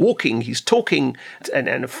 he's walking, he's talking,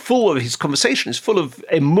 and full of his conversation is full of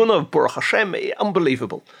emunah, Baruch Hashem,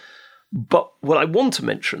 unbelievable. But what I want to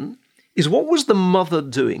mention is, what was the mother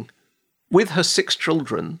doing with her 6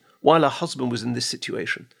 children while her husband was in this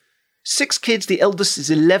situation? 6 kids, the eldest is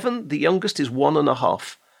 11, the youngest is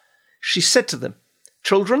 1.5. She said to them,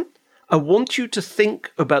 children, I want you to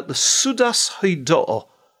think about the Sudas Haido'ah,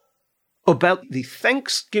 about the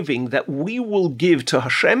thanksgiving that we will give to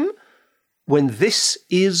Hashem when this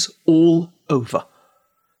is all over.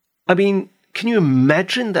 I mean, can you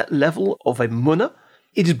imagine that level of emunah?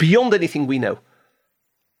 It is beyond anything we know.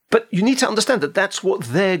 But you need to understand that that's what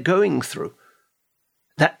they're going through.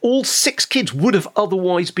 That all 6 kids would have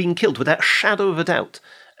otherwise been killed without a shadow of a doubt.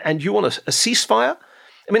 And you want a ceasefire?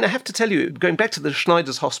 I mean, I have to tell you, going back to the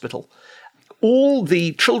Schneider's hospital, all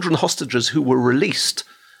the children hostages who were released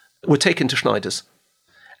were taken to Schneider's.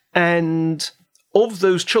 And of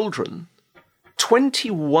those children,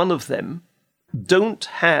 21 of them don't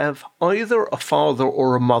have either a father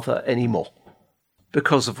or a mother anymore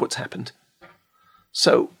because of what's happened.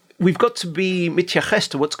 So we've got to be mityaches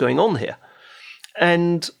to what's going on here.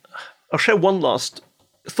 And I'll share one last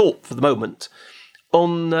thought for the moment.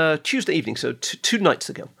 On Tuesday evening, so 2 nights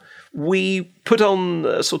ago, we put on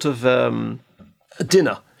a sort of a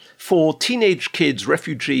dinner for teenage kids,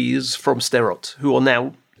 refugees from Sderot, who are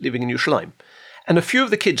now living in Yerushalayim. And a few of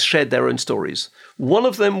the kids shared their own stories. One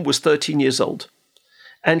of them was 13 years old.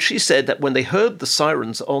 And she said that when they heard the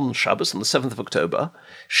sirens on Shabbos, on the 7th of October,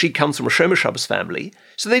 she comes from a Shomer Shabbos family,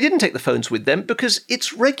 so they didn't take the phones with them because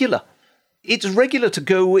it's regular. It's regular to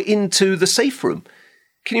go into the safe room.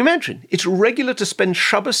 Can you imagine? It's regular to spend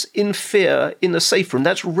Shabbos in fear in a safe room.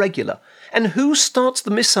 That's regular. And who starts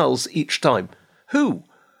the missiles each time? Who?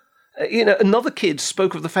 Another kid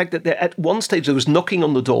spoke of the fact that at one stage there was knocking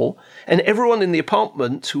on the door, and everyone in the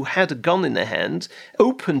apartment who had a gun in their hand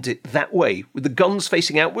opened it that way, with the guns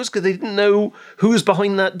facing outwards, because they didn't know who was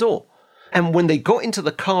behind that door. And when they got into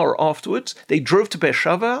the car afterwards, they drove to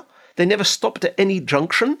Beersheba. They never stopped at any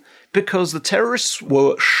junction, because the terrorists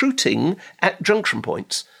were shooting at junction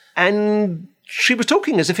points. And she was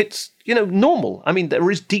talking as if it's, normal. I mean,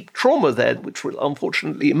 there is deep trauma there, which will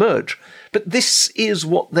unfortunately emerge. But this is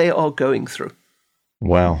what they are going through.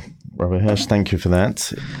 Wow. Rabbi Hirsch, thank you for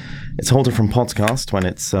that. It's a whole different podcast when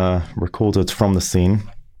it's recorded from the scene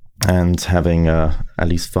and having at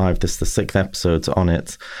least 5, this is the 6th episode on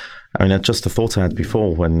it. I mean, just a thought I had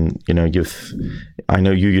before when, I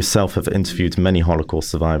know you yourself have interviewed many Holocaust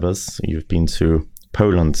survivors. You've been to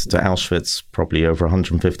Poland, to Auschwitz, probably over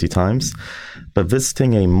 150 times. But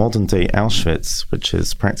visiting a modern-day Auschwitz, which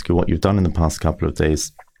is practically what you've done in the past couple of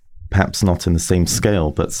days, perhaps not in the same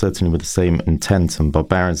scale, but certainly with the same intent and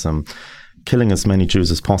barbarism, killing as many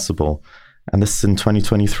Jews as possible. And this is in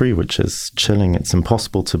 2023, which is chilling. It's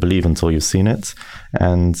impossible to believe until you've seen it.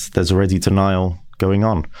 And there's already denial going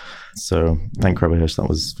on. So thank you, Rabbi Hirsch. That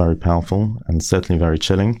was very powerful and certainly very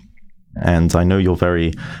chilling. And I know you're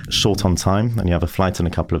very short on time and you have a flight in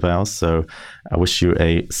a couple of hours. So I wish you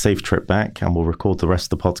a safe trip back, and we'll record the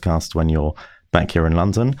rest of the podcast when you're back here in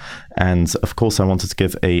London. And of course, I wanted to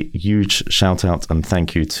give a huge shout out and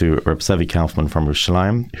thank you to Rabbi Kaufman from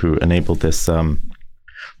Yerushalayim, who enabled this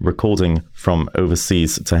recording from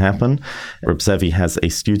overseas to happen. Reb Zevi has a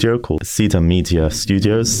studio called Cedar Media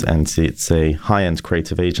Studios, and it's a high-end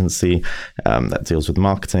creative agency that deals with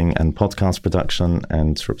marketing and podcast production,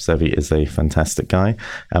 and Reb Zevi is a fantastic guy.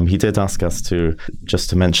 He did ask us to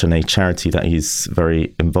mention a charity that he's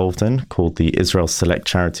very involved in called the Israel Select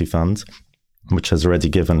Charity Fund, which has already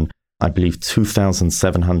given, I believe,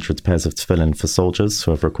 2,700 pairs of tefillin for soldiers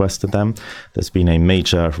who have requested them. There's been a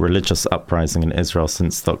major religious uprising in Israel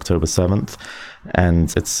since October 7th,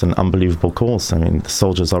 and it's an unbelievable cause. I mean, the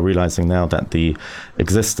soldiers are realizing now that the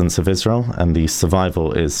existence of Israel and the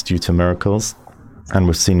survival is due to miracles. And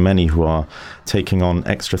we've seen many who are taking on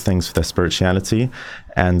extra things for their spirituality.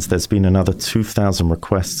 And there's been another 2,000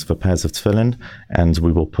 requests for pairs of tefillin. And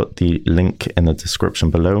we will put the link in the description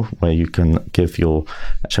below where you can give your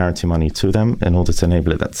charity money to them in order to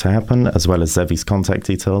enable that to happen, as well as Zevi's contact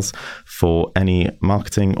details for any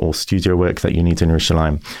marketing or studio work that you need in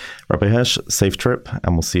Yerushalayim. Rabbi Hirsch, safe trip,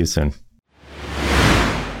 and we'll see you soon.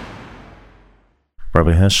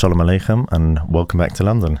 Rabbi Hirsch, Shalom Aleichem, and welcome back to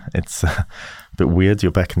London. It's a bit weird.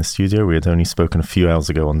 You're back in the studio. We had only spoken a few hours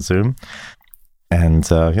ago on Zoom. And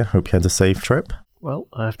hope you had a safe trip. Well,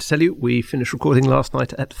 I have to tell you, we finished recording last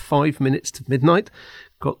night at 5 minutes to midnight.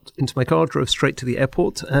 Got into my car, drove straight to the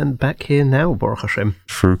airport, and back here now, Baruch Hashem.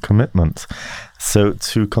 True commitment. So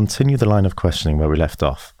to continue the line of questioning where we left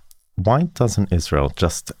off, why doesn't Israel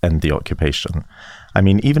just end the occupation? I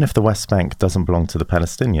mean, even if the West Bank doesn't belong to the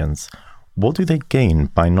Palestinians, what do they gain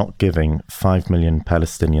by not giving 5 million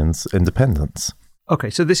Palestinians independence? Okay,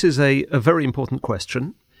 so this is a very important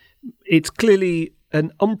question. It's clearly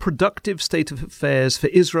an unproductive state of affairs for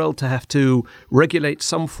Israel to have to regulate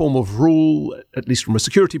some form of rule, at least from a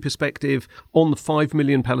security perspective, on the 5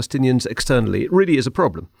 million Palestinians externally. It really is a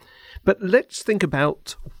problem. But let's think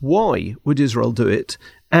about why would Israel do it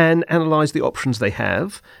and analyze the options they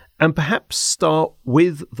have, and perhaps start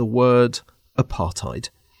with the word apartheid,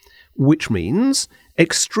 which means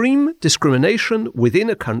extreme discrimination within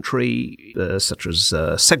a country, such as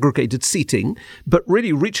segregated seating, but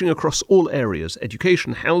really reaching across all areas,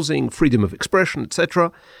 education, housing, freedom of expression,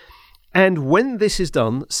 etc. And when this is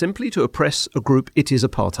done simply to oppress a group, it is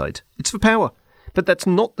apartheid. It's for power. But that's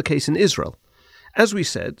not the case in Israel. As we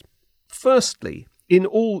said, firstly, in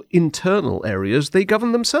all internal areas, they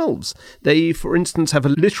govern themselves. They, for instance, have a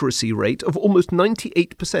literacy rate of almost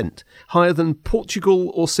 98%, higher than Portugal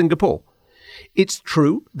or Singapore. It's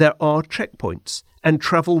true, there are checkpoints, and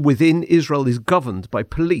travel within Israel is governed by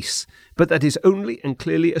police, but that is only and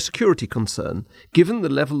clearly a security concern, given the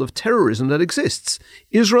level of terrorism that exists.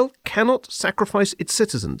 Israel cannot sacrifice its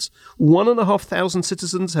citizens. 1,500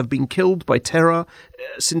 citizens have been killed by terror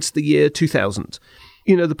since the year 2000.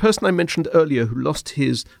 You know, the person I mentioned earlier who lost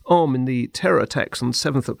his arm in the terror attacks on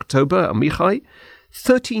 7th October, Amichai,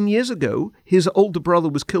 13 years ago, his older brother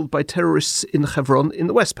was killed by terrorists in Hebron in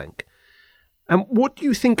the West Bank. And what do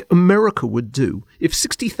you think America would do if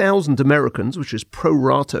 60,000 Americans, which is pro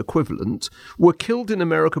rata equivalent, were killed in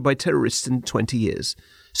America by terrorists in 20 years?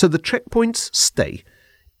 So the checkpoints stay.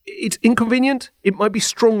 It's inconvenient. It might be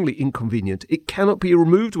strongly inconvenient. It cannot be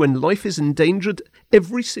removed when life is endangered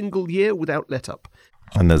every single year without let up.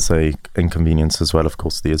 And there's a inconvenience as well, of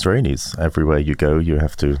course, to the Israelis. Everywhere you go, you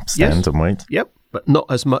have to stand and wait. Yep, but not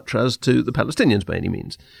as much as to the Palestinians by any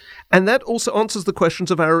means. And that also answers the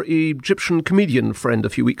questions of our Egyptian comedian friend a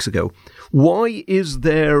few weeks ago. Why is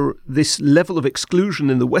there this level of exclusion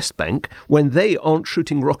in the West Bank when they aren't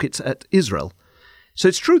shooting rockets at Israel? So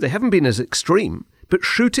it's true, they haven't been as extreme. But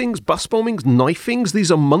shootings, bus bombings, knifings, these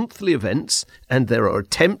are monthly events, and there are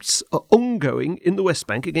attempts ongoing in the West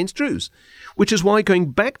Bank against Jews. Which is why,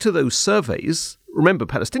 going back to those surveys, remember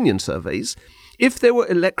Palestinian surveys, if there were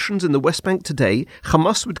elections in the West Bank today,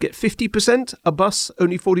 Hamas would get 50%, Abbas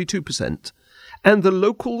only 42%. And the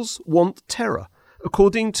locals want terror.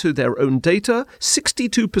 According to their own data,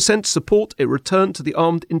 62% support a return to the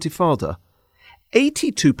armed intifada.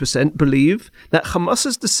 82% believe that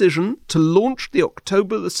Hamas's decision to launch the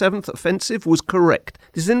October the 7th offensive was correct.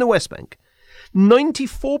 This is in the West Bank.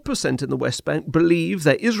 94% in the West Bank believe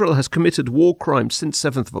that Israel has committed war crimes since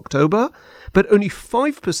 7th of October, but only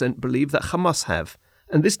 5% believe that Hamas have.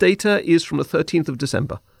 And this data is from the 13th of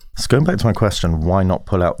December. So going back to my question, why not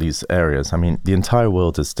pull out these areas? I mean, the entire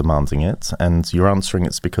world is demanding it, and you're answering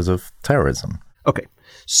it's because of terrorism. Okay,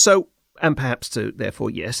 so, and perhaps to,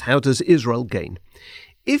 therefore, yes, how does Israel gain?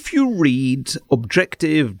 If you read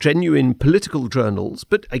objective, genuine political journals,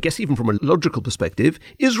 but I guess even from a logical perspective,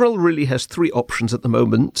 Israel really has three options at the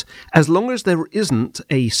moment, as long as there isn't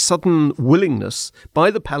a sudden willingness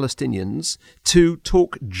by the Palestinians to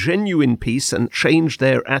talk genuine peace and change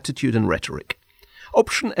their attitude and rhetoric.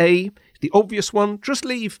 Option A, the obvious one, just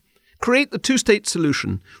leave. Create the two-state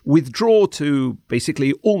solution. Withdraw to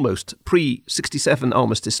basically almost pre-67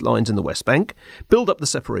 armistice lines in the West Bank, build up the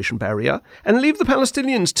separation barrier, and leave the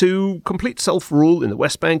Palestinians to complete self-rule in the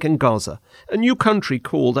West Bank and Gaza, a new country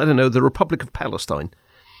called, the Republic of Palestine.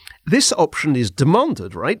 This option is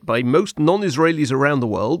demanded, right, by most non-Israelis around the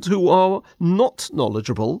world who are not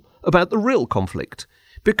knowledgeable about the real conflict.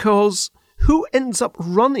 Because who ends up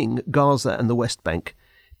running Gaza and the West Bank?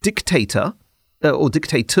 Dictator, or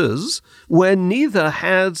dictators, where neither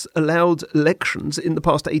has allowed elections in the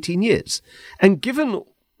past 18 years. And given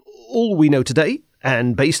all we know today,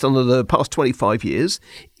 and based on the past 25 years,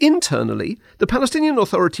 internally, the Palestinian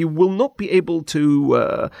Authority will not be able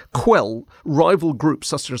to quell rival groups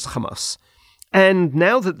such as Hamas. And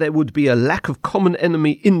now that there would be a lack of common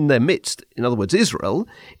enemy in their midst, in other words, Israel,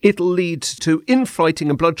 it'll lead to infighting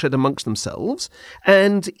and bloodshed amongst themselves,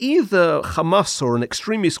 and either Hamas or an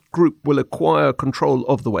extremist group will acquire control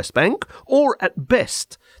of the West Bank, or at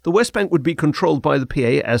best, the West Bank would be controlled by the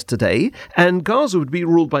PA as today, and Gaza would be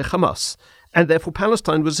ruled by Hamas. And therefore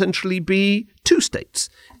Palestine would essentially be two states,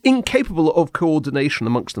 incapable of coordination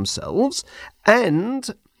amongst themselves, and,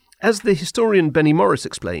 as the historian Benny Morris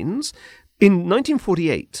explains, in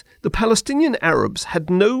 1948, the Palestinian Arabs had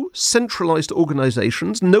no centralized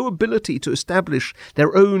organizations, no ability to establish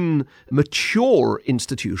their own mature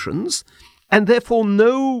institutions, and therefore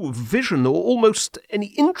no vision or almost any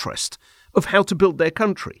interest of how to build their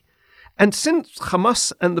country. And since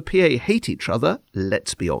Hamas and the PA hate each other,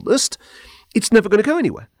 let's be honest, it's never going to go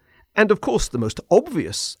anywhere. And of course, the most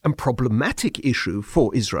obvious and problematic issue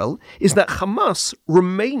for Israel is that Hamas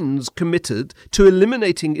remains committed to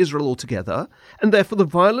eliminating Israel altogether, and therefore the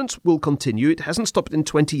violence will continue. It hasn't stopped in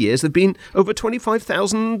 20 years. There have been over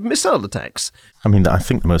 25,000 missile attacks. I mean, I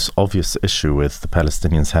think the most obvious issue with the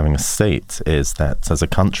Palestinians having a state is that as a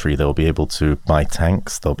country, they'll be able to buy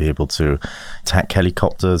tanks, they'll be able to attack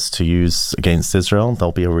helicopters to use against Israel.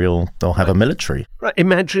 They'll have a military. Right.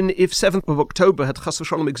 Imagine if 7th of October had Chas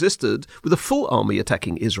v'Shalom existed with a full army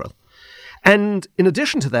attacking Israel. And in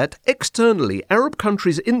addition to that, externally, Arab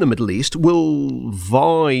countries in the Middle East will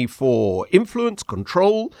vie for influence,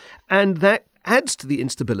 control, and that adds to the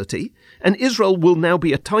instability. And Israel will now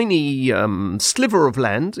be a tiny sliver of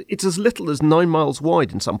land. It's as little as 9 miles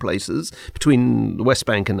wide in some places between the West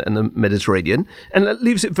Bank and the Mediterranean, and that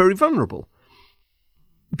leaves it very vulnerable.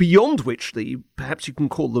 Beyond which, perhaps you can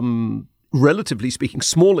call them, relatively speaking,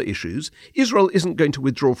 smaller issues, Israel isn't going to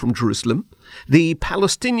withdraw from Jerusalem. The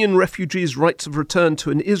Palestinian refugees' rights of return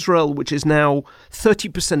to an Israel which is now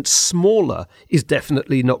 30% smaller is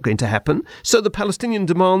definitely not going to happen. So the Palestinian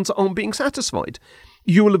demands aren't being satisfied.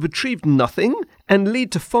 You will have achieved nothing and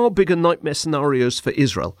lead to far bigger nightmare scenarios for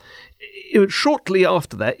Israel. Shortly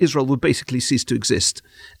after that, Israel would basically cease to exist,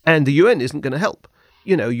 and the UN isn't going to help.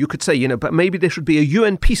 You could say, but maybe there should be a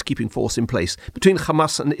UN peacekeeping force in place between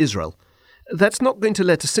Hamas and Israel. That's not going to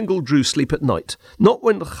let a single Jew sleep at night, not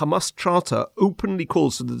when the Hamas charter openly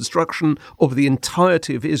calls for the destruction of the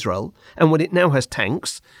entirety of Israel, and when it now has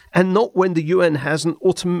tanks, and not when the UN has an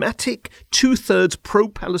automatic 2/3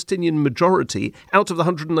 pro-Palestinian majority out of the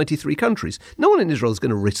 193 countries. No one in Israel is going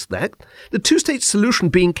to risk that. The two-state solution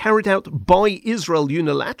being carried out by Israel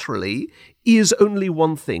unilaterally is only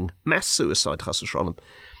one thing: mass suicide, chas v'shalom.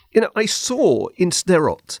 I saw in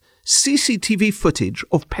Sderot CCTV footage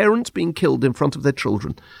of parents being killed in front of their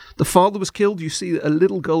children. The father was killed. You see a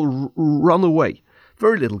little girl run away,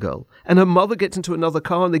 very little girl, and her mother gets into another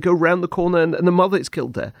car and they go round the corner and the mother is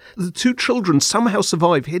killed there. The two children somehow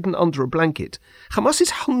survive hidden under a blanket. Hamas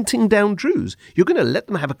is hunting down Jews. You're going to let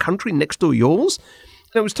them have a country next door yours?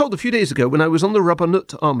 I was told a few days ago when I was on the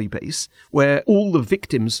Rabbanut army base, where all the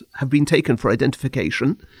victims have been taken for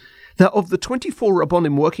identification, that of the 24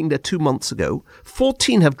 Rabbonim working there 2 months ago,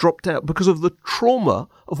 14 have dropped out because of the trauma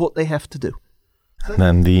of what they have to do.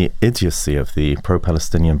 And the idiocy of the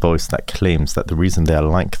pro-Palestinian voice that claims that the reason they're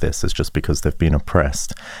like this is just because they've been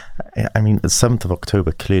oppressed. I mean, the 7th of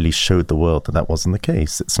October clearly showed the world that wasn't the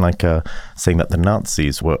case. It's like saying that the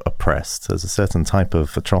Nazis were oppressed. There's a certain type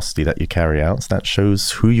of atrocity that you carry out that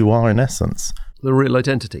shows who you are in essence. The real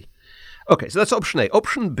identity. Okay, so that's option A.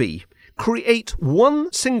 Option B. Create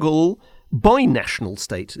one single binational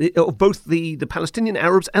state of both the Palestinian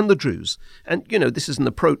Arabs and the Jews. And, this is an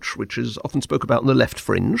approach which is often spoken about on the left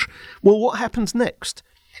fringe. Well, what happens next?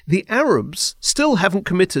 The Arabs still haven't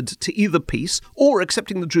committed to either peace or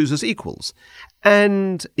accepting the Jews as equals.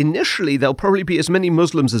 And initially, there'll probably be as many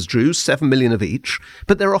Muslims as Jews, 7 million of each,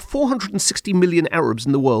 but there are 460 million Arabs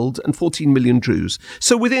in the world and 14 million Jews.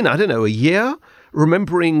 So within, a year,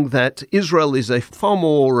 remembering that Israel is a far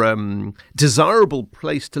more desirable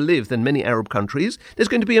place to live than many Arab countries, there's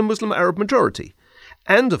going to be a Muslim-Arab majority.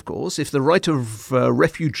 And, of course, if the right of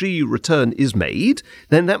refugee return is made,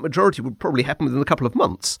 then that majority would probably happen within a couple of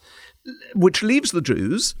months, which leaves the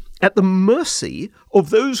Jews at the mercy of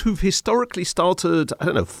those who've historically started,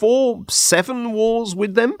 4, 7 wars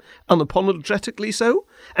with them, unapologetically so,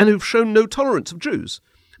 and who've shown no tolerance of Jews.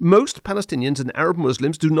 Most Palestinians and Arab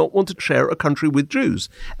Muslims do not want to share a country with Jews.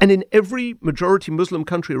 And in every majority Muslim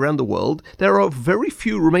country around the world, there are very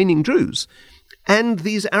few remaining Jews. And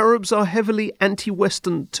these Arabs are heavily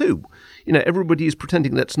anti-Western too. Everybody is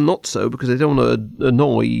pretending that's not so because they don't want to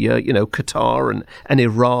annoy, Qatar and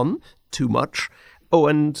Iran too much. Oh,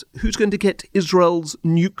 and who's going to get Israel's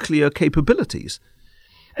nuclear capabilities?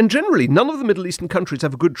 And generally, none of the Middle Eastern countries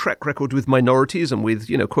have a good track record with minorities and with,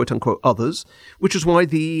 quote-unquote others, which is why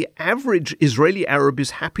the average Israeli Arab is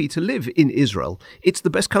happy to live in Israel. It's the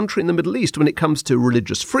best country in the Middle East when it comes to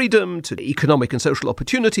religious freedom, to economic and social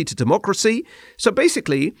opportunity, to democracy. So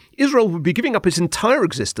basically, Israel would be giving up its entire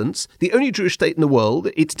existence, the only Jewish state in the world,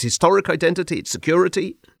 its historic identity, its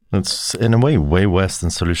security. It's, in a way, way worse than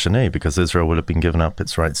Solution A, because Israel would have been given up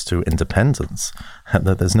its rights to independence.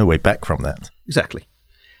 There's no way back from that. Exactly.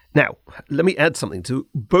 Now, let me add something to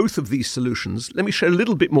both of these solutions. Let me share a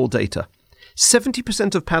little bit more data.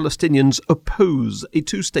 70% of Palestinians oppose a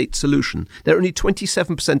two-state solution. They're only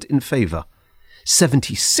 27% in favour.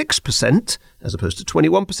 76%, as opposed to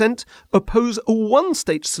 21%, oppose a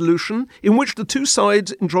one-state solution in which the two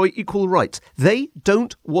sides enjoy equal rights. They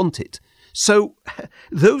don't want it. So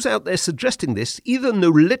those out there suggesting this either know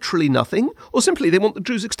literally nothing or simply they want the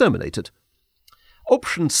Jews exterminated.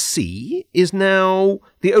 Option C is now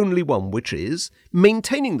the only one, which is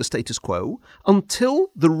maintaining the status quo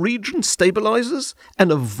until the region stabilizes and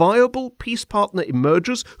a viable peace partner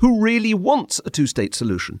emerges who really wants a two-state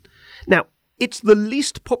solution. Now, it's the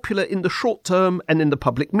least popular in the short term and in the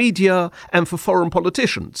public media and for foreign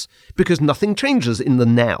politicians, because nothing changes in the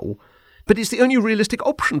now. But it's the only realistic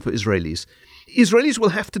option for Israelis. Israelis will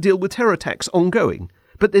have to deal with terror attacks ongoing.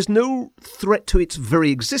 But there's no threat to its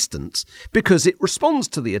very existence because it responds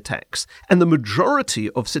to the attacks, and the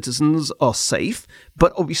majority of citizens are safe,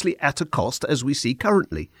 but obviously at a cost, as we see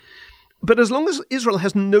currently. But as long as Israel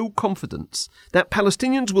has no confidence that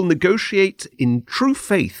Palestinians will negotiate in true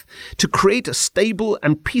faith to create a stable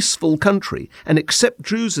and peaceful country and accept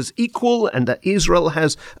Jews as equal and that Israel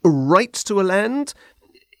has a right to a land,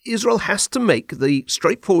 Israel has to make the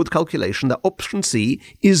straightforward calculation that option C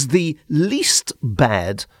is the least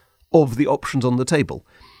bad of the options on the table.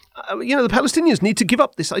 The Palestinians need to give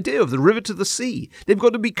up this idea of the river to the sea. They've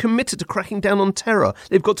got to be committed to cracking down on terror.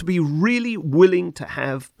 They've got to be really willing to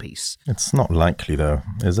have peace. It's not likely, though,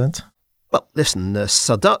 is it? Well, listen,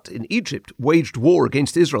 Sadat in Egypt waged war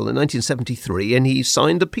against Israel in 1973, and he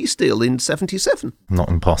signed a peace deal in 1977. Not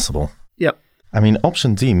impossible. Yeah. I mean,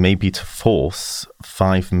 option D may be to force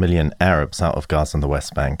 5 million Arabs out of Gaza and the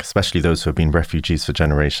West Bank, especially those who have been refugees for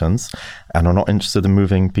generations and are not interested in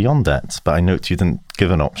moving beyond that. But I note you didn't give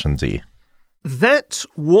an option D. That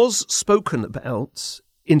was spoken about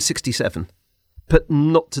in 1967, but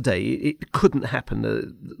not today. It couldn't happen.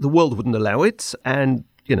 The world wouldn't allow it, and,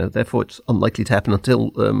 therefore it's unlikely to happen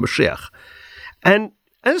until Mashiach. And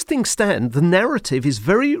as things stand, the narrative is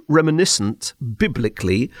very reminiscent,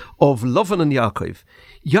 biblically, of Lavan and Yaakov.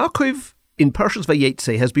 Yaakov, in Parshas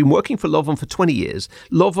Vayetze, has been working for Lavan for 20 years.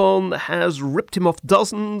 Lavan has ripped him off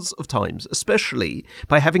dozens of times, especially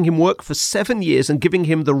by having him work for 7 years and giving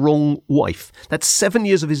him the wrong wife. That's 7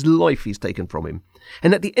 years of his life he's taken from him.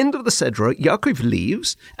 And at the end of the Sedra, Yaakov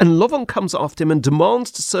leaves, and Lavan comes after him and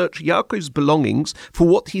demands to search Yaakov's belongings for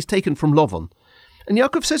what he's taken from Lavan. And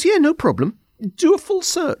Yaakov says, yeah, no problem. Do a full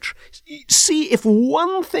search. See if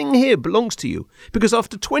one thing here belongs to you. Because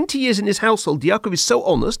after 20 years in his household, Yaakov is so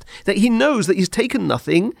honest that he knows that he's taken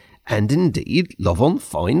nothing. And indeed, Lavan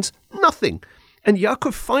finds nothing. And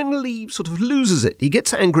Yaakov finally sort of loses it. He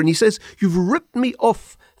gets angry and he says, you've ripped me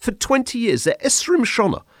off for 20 years. They're Esrim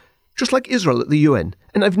Shona, just like Israel at the UN.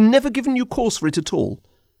 And I've never given you cause for it at all.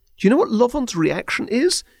 Do you know what Lavan's reaction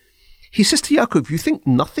is? He says to Yaakov, you think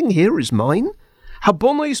nothing here is mine?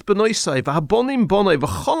 Habonis benoisai, v'habonim bonai,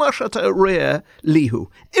 v'chol ashata re'eh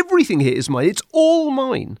lihu. Everything here is mine. It's all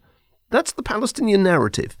mine. That's the Palestinian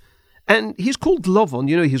narrative. And he's called Lavan.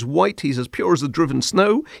 He's white. He's as pure as the driven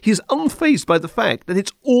snow. He's unfazed by the fact that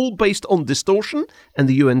it's all based on distortion, and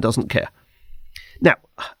the UN doesn't care. Now,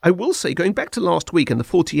 I will say, going back to last week and the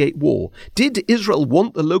 48 war, did Israel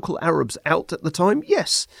want the local Arabs out at the time?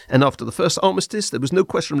 Yes. And after the first armistice, there was no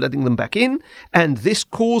question of letting them back in. And this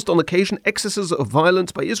caused, on occasion, excesses of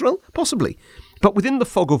violence by Israel? Possibly. But within the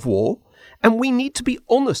fog of war, and we need to be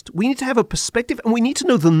honest, we need to have a perspective, and we need to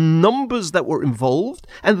know the numbers that were involved.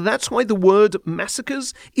 And that's why the word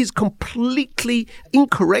massacres is completely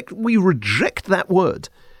incorrect. We reject that word.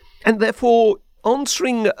 And therefore,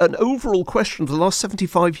 answering an overall question for the last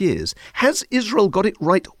 75 years, has Israel got it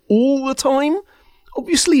right all the time?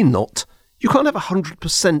 Obviously not. You can't have a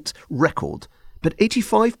 100% record, but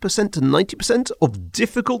 85% to 90% of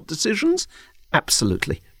difficult decisions?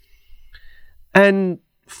 Absolutely. And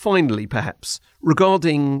finally, perhaps,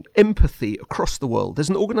 regarding empathy across the world, there's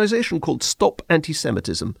an organization called Stop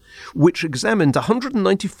Anti-Semitism, which examined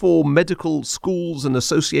 194 medical schools and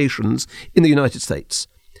associations in the United States.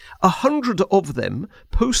 100 of them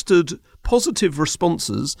posted positive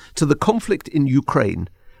responses to the conflict in Ukraine.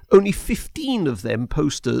 only 15 of them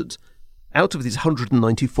posted, out of these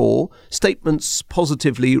 194, statements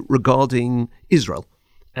positively regarding Israel.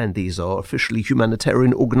 And these are officially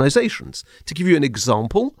humanitarian organizations. To give you an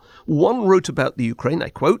example, one wrote about the Ukraine, I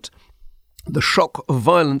quote, "The shock of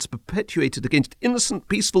violence perpetuated against innocent,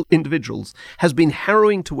 peaceful individuals has been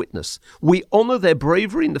harrowing to witness. We honor their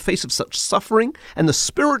bravery in the face of such suffering and the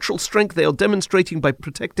spiritual strength they are demonstrating by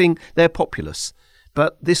protecting their populace."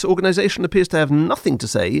 But this organization appears to have nothing to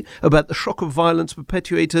say about the shock of violence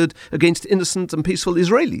perpetuated against innocent and peaceful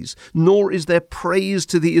Israelis, nor is there praise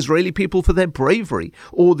to the Israeli people for their bravery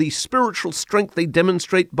or the spiritual strength they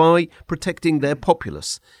demonstrate by protecting their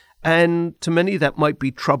populace. And to many that might be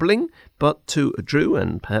troubling, but to a Jew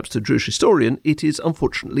and perhaps to a Jewish historian, it is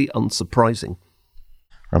unfortunately unsurprising.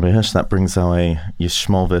 Rabbi Hirsch, that brings our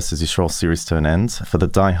Yishmael versus Yisrael series to an end. For the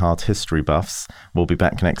die-hard history buffs, we'll be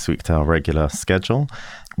back next week to our regular schedule.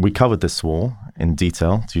 We covered this war in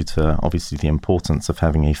detail due to, obviously, the importance of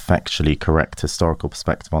having a factually correct historical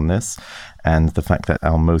perspective on this, and the fact that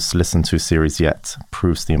our most listened to series yet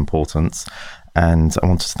proves the importance. And I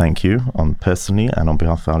want to thank you personally and on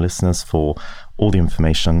behalf of our listeners for all the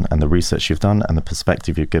information and the research you've done and the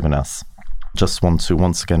perspective you've given us. Just want to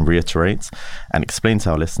once again reiterate and explain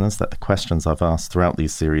to our listeners that the questions I've asked throughout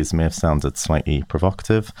these series may have sounded slightly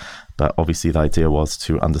provocative, but obviously the idea was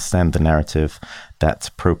to understand the narrative that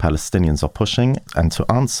pro-Palestinians are pushing and to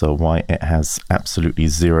answer why it has absolutely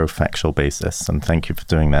zero factual basis. And thank you for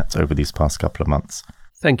doing that over these past couple of months.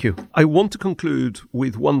 Thank you. I want to conclude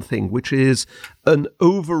with one thing, which is an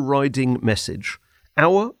overriding message.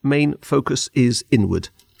 Our main focus is inward,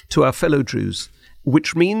 to our fellow Jews,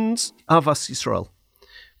 which means Avas Yisrael.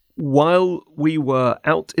 While we were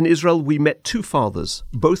out in Israel, we met two fathers,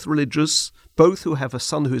 both religious, both who have a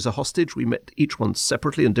son who is a hostage. We met each one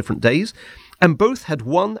separately on different days, and both had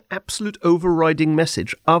one absolute overriding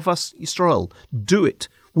message, Avas Yisrael, do it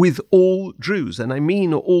with all Jews, and I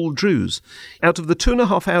mean all Jews. Out of the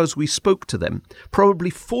 2.5 hours we spoke to them,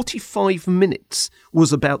 probably 45 minutes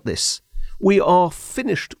was about this. We are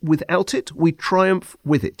finished without it, we triumph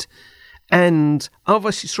with it. And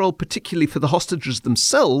Avas Yisrael, particularly for the hostages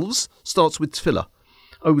themselves, starts with tefillah.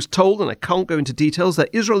 I was told, and I can't go into details,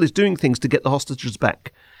 that Israel is doing things to get the hostages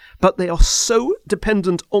back. But they are so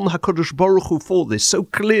dependent on HaKadosh Baruch Hu for this, so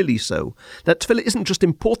clearly so, that tefillah isn't just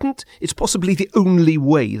important, it's possibly the only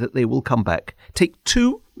way that they will come back. Take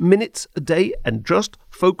 2 minutes a day and just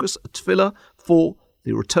focus a tefillah for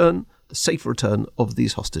the return, the safe return of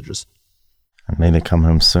these hostages. And may they come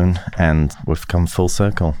home soon. And we've come full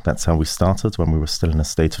circle. That's how we started when we were still in a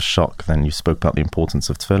state of shock. Then you spoke about the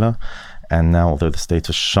importance of tefillah. And now, although the state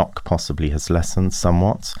of shock possibly has lessened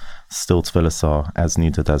somewhat, still tefillahs are as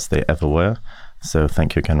needed as they ever were. So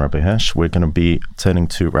thank you again, Rabbi Hirsch. We're going to be turning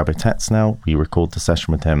to Rabbi Tatz now. We recorded the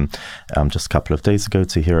session with him just a couple of days ago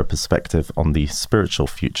to hear a perspective on the spiritual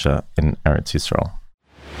future in Eretz Yisrael.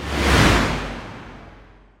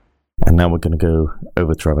 And now we're going to go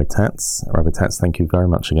over to Rabbi Tatz. Rabbi Tatz, thank you very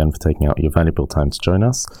much again for taking out your valuable time to join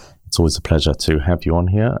us. It's always a pleasure to have you on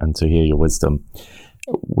here and to hear your wisdom.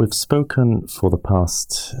 We've spoken for the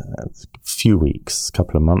past few weeks,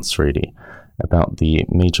 couple of months really, about the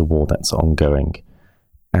major war that's ongoing.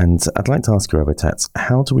 And I'd like to ask you, Rabbi Tatz,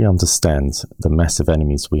 how do we understand the massive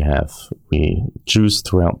enemies we have? We Jews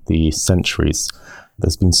throughout the centuries,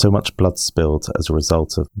 there's been so much blood spilled as a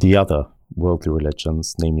result of the other worldly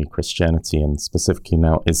religions, namely Christianity and specifically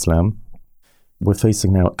now Islam. We're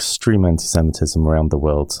facing now extreme anti-Semitism around the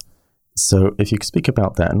world. So if you could speak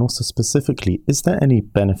about that, and also specifically, is there any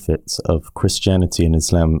benefit of Christianity and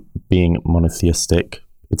Islam being monotheistic,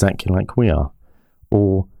 exactly like we are?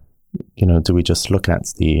 Or, do we just look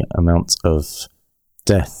at the amount of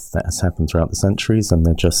death that has happened throughout the centuries and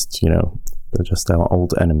they're just our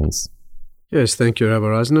old enemies? Yes, thank you, Rabbi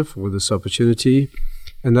Reisner, for this opportunity.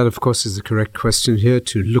 And that, of course, is the correct question here,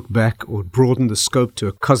 to look back or broaden the scope to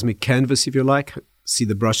a cosmic canvas, if you like, see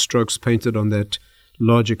the brushstrokes painted on that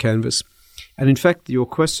larger canvas. And in fact, your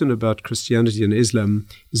question about Christianity and Islam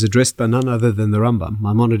is addressed by none other than the Rambam,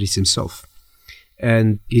 Maimonides himself.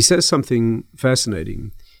 And he says something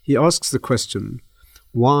fascinating. He asks the question,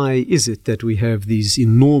 why is it that we have these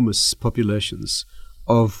enormous populations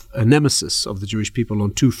of a nemesis of the Jewish people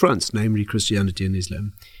on two fronts, namely Christianity and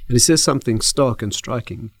Islam? And he says something stark and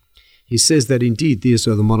striking. He says that indeed these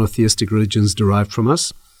are the monotheistic religions derived from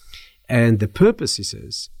us, and the purpose, he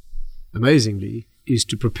says, amazingly, is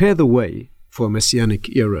to prepare the way for a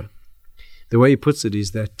messianic era. The way he puts it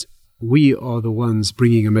is that we are the ones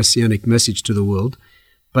bringing a messianic message to the world,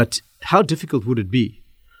 but how difficult would it be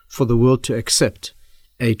for the world to accept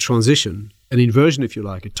a transition, an inversion, if you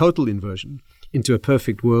like, a total inversion, into a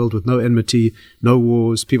perfect world with no enmity, no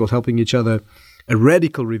wars, people helping each other, a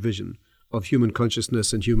radical revision of human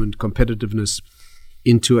consciousness and human competitiveness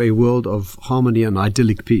into a world of harmony and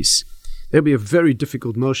idyllic peace. There'll be a very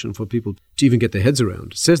difficult notion for people to even get their heads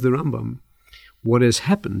around. Says the Rambam, what has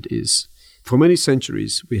happened is, for many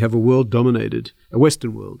centuries, we have a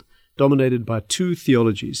Western world, dominated by two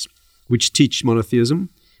theologies, which teach monotheism,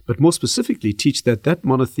 but more specifically teach that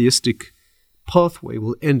monotheistic pathway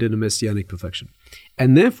will end in a messianic perfection.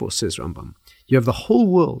 And therefore, says Rambam, you have the whole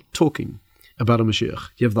world talking about a Mashiach.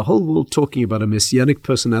 You have the whole world talking about a messianic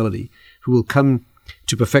personality who will come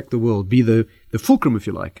to perfect the world, be the fulcrum, if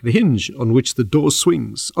you like, the hinge on which the door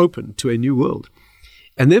swings open to a new world.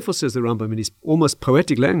 And therefore, says the Rambam in his almost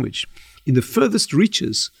poetic language, in the furthest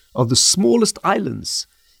reaches of the smallest islands,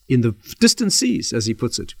 in the distant seas, as he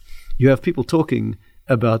puts it, you have people talking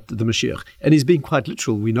about the Mashiach. And he's being quite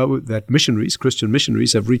literal. We know that Christian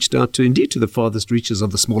missionaries, have reached out to the farthest reaches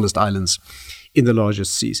of the smallest islands in the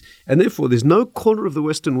largest seas. And therefore, there's no corner of the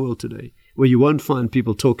Western world today where you won't find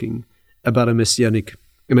people talking about a messianic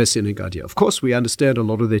idea. Of course, we understand a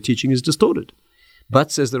lot of their teaching is distorted.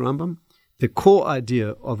 But, says the Rambam, the core idea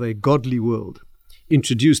of a godly world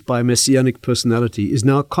introduced by a messianic personality is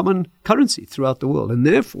now a common currency throughout the world. And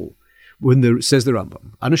therefore, says the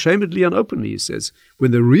Rambam, unashamedly and openly, he says,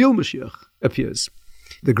 when the real Mashiach appears,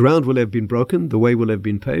 the ground will have been broken, the way will have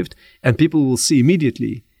been paved, and people will see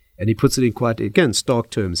immediately, and he puts it in quite, again,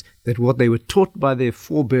 stark terms, that what they were taught by their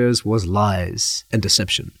forebears was lies and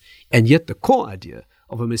deception. And yet the core idea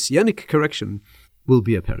of a messianic correction will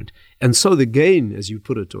be apparent. And so the gain, as you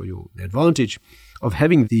put it, or the advantage of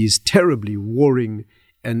having these terribly warring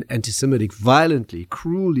and anti-Semitic, violently,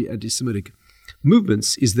 cruelly anti-Semitic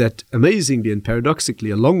movements is that amazingly and paradoxically,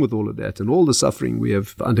 along with all of that and all the suffering we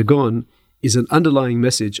have undergone, is an underlying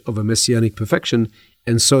message of a messianic perfection,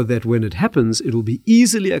 and so that when it happens, it will be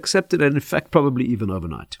easily accepted and in fact probably even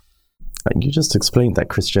overnight. You just explained that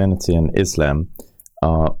Christianity and Islam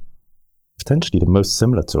are potentially the most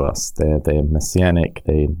similar to us. They're messianic,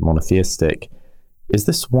 they're monotheistic. Is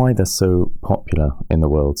this why they're so popular in the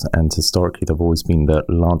world? And historically, they've always been the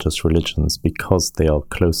largest religions because they are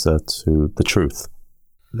closer to the truth.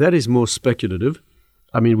 That is more speculative.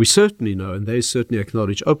 I mean, we certainly know, and they certainly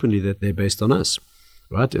acknowledge openly that they're based on us,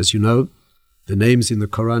 right? As you know, the names in the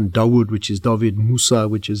Quran, Dawood, which is David, Musa,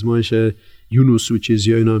 which is Moshe, Yunus, which is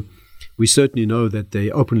Yonah, we certainly know that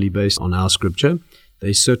they're openly based on our scripture.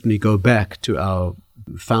 They certainly go back to our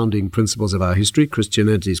founding principles of our history.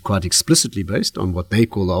 Christianity is quite explicitly based on what they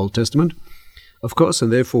call the Old Testament, of course,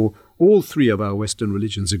 and therefore all three of our Western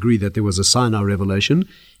religions agree that there was a Sinai revelation,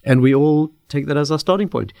 and we all take that as our starting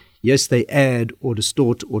point. Yes, they add or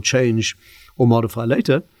distort or change or modify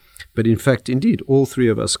later, but in fact, indeed, all three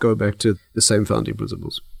of us go back to the same founding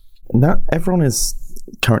principles. Now, everyone is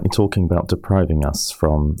currently talking about depriving us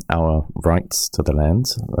from our rights to the land.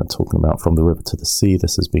 They're talking about from the river to the sea.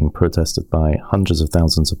 This is being protested by hundreds of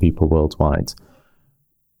thousands of people worldwide.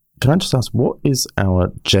 Can I just ask, what is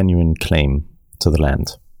our genuine claim to the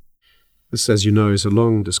land? This, as you know, is a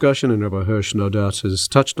long discussion, and Rabbi Hirsch, no doubt, has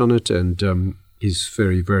touched on it, and is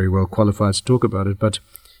very, very well qualified to talk about it. But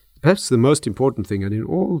perhaps the most important thing, and in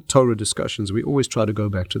all Torah discussions, we always try to go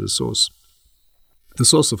back to the source. The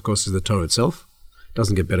source, of course, is the Torah itself.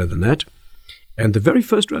 Doesn't get better than that. And the very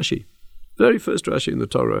first Rashi in the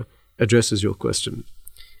Torah addresses your question.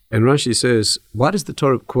 And Rashi says, why does the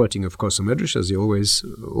Torah, quoting, of course, a Medrash, as he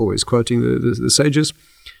always quoting the sages,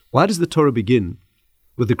 why does the Torah begin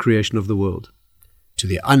with the creation of the world? To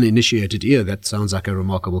the uninitiated ear, that sounds like a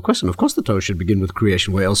remarkable question. Of course the Torah should begin with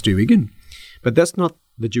creation. Where else do you begin? But that's not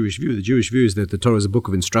the Jewish view. The Jewish view is that the Torah is a book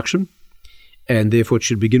of instruction, and therefore it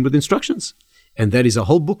should begin with instructions. And that is a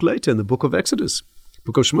whole book later in the book of Exodus.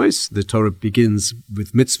 Book of Shmos, the Torah begins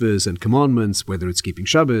with mitzvahs and commandments, whether it's keeping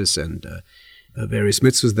Shabbos and various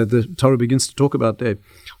mitzvahs that the Torah begins to talk about there.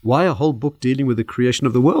 Why a whole book dealing with the creation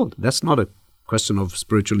of the world? That's not a question of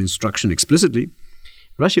spiritual instruction explicitly.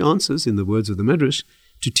 Rashi answers, in the words of the Medrash,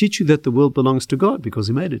 to teach you that the world belongs to God because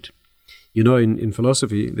He made it. You know, in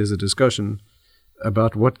philosophy, there's a discussion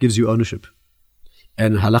about what gives you ownership.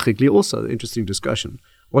 And halachically also, interesting discussion.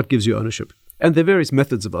 What gives you ownership? And there are various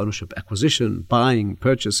methods of ownership, acquisition, buying,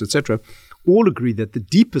 purchase, etc. All agree that the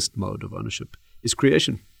deepest mode of ownership is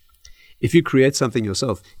creation. If you create something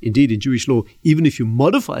yourself, indeed in Jewish law, even if you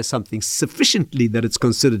modify something sufficiently that it's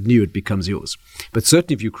considered new, it becomes yours. But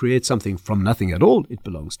certainly if you create something from nothing at all, it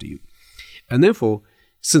belongs to you. And therefore,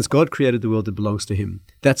 since God created the world, it belongs to Him.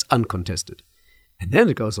 That's uncontested. And then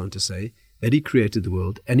it goes on to say that He created the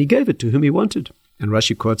world and He gave it to whom He wanted. And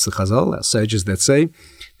Rashi quotes the Chazal, our sages, that say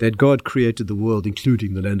that God created the world,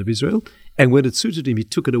 including the land of Israel, and when it suited him, he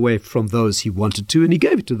took it away from those he wanted to, and he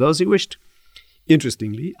gave it to those he wished.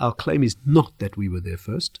 Interestingly, our claim is not that we were there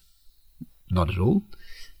first. Not at all.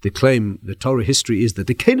 The claim, the Torah history, is that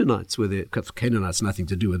the Canaanites were there. Canaanites nothing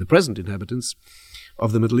to do with the present inhabitants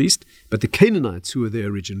of the Middle East, but the Canaanites who were there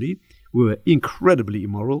originally were incredibly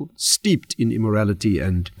immoral, steeped in immorality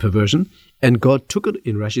and perversion, and God took it,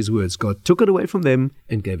 in Rashi's words, God took it away from them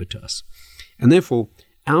and gave it to us. And therefore,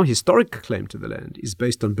 our historic claim to the land is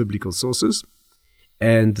based on biblical sources,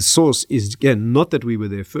 and the source is, again, not that we were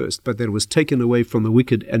there first, but that it was taken away from the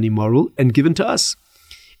wicked and immoral and given to us.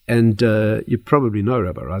 And you probably know,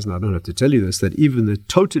 Rabbi Reisner, I don't have to tell you this, that even the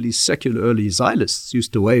totally secular early Zionists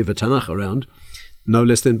used to wave a Tanakh around, no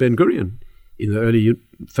less than Ben-Gurion, in the early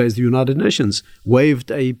phase of the United Nations,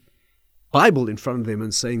 waved a Bible in front of them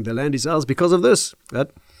and saying the land is ours because of this.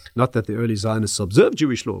 Not that the early Zionists observed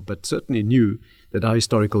Jewish law, but certainly knew that our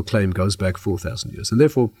historical claim goes back 4,000 years. And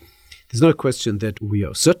therefore, there's no question that we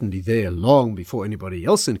are certainly there long before anybody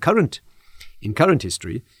else in current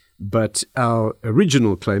history, but our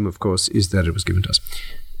original claim, of course, is that it was given to us.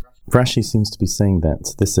 Rashi seems to be saying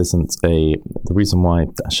that this isn't the reason why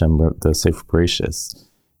Hashem wrote the Sefer Bereshis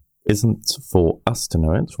isn't for us to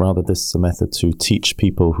know it, rather this is a method to teach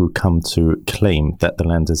people who come to claim that the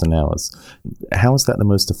land isn't ours. How is that the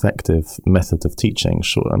most effective method of teaching?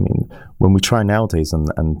 Sure, I mean, when we try nowadays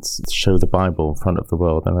and show the Bible in front of the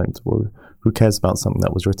world, I think, well, who cares about something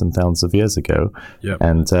that was written thousands of years ago? Yep.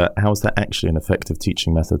 And how is that actually an effective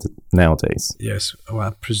teaching method nowadays? Yes, well,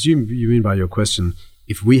 I presume you mean by your question,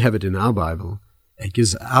 if we have it in our Bible, it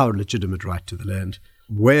gives our legitimate right to the land.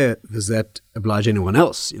 Where does that oblige anyone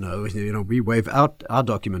else? We waive out our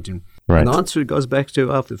document. Right. And the answer goes back to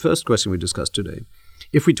the first question we discussed today.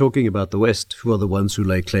 If we're talking about the West, who are the ones who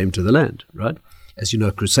lay claim to the land, right? As you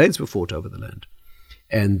know, crusades were fought over the land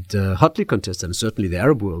and hotly contested, and certainly the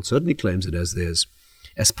Arab world certainly claims it as theirs,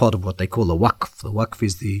 as part of what they call the Waqf. The Waqf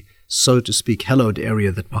is the, so to speak, hallowed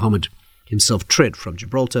area that Muhammad himself tread from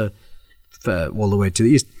Gibraltar all the way to the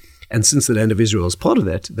east. And since the land of Israel is part of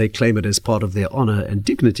that, they claim it as part of their honor and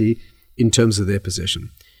dignity in terms of their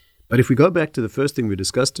possession. But if we go back to the first thing we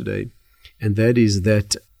discussed today, and that is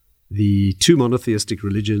that the two monotheistic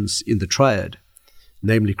religions in the triad,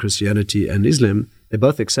 namely Christianity and Islam, they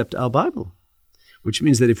both accept our Bible, which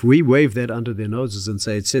means that if we wave that under their noses and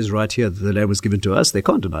say it says right here that the land was given to us, they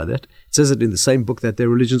can't deny that. It says it in the same book that their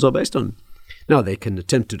religions are based on. Now, they can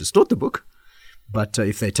attempt to distort the book, but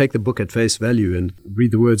if they take the book at face value and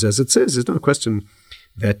read the words as it says, there's no question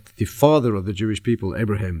that the father of the Jewish people,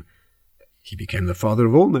 Abraham, he became the father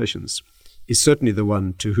of all nations, is certainly the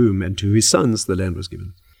one to whom and to his sons the land was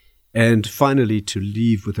given. And finally, to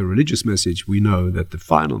leave with a religious message, we know that the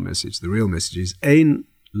final message, the real message is, Ein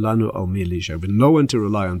lanu al mi lisha, with no one to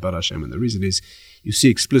rely on but Hashem. And the reason is, you see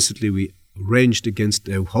explicitly we ranged against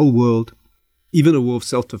a whole world, even a war of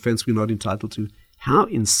self-defense we're not entitled to. How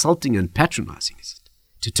insulting and patronizing is it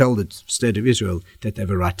to tell the state of Israel that they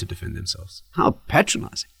have a right to defend themselves? How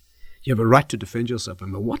patronizing. You have a right to defend yourself. I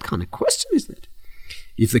mean, what kind of question is that?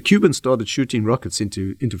 If the Cubans started shooting rockets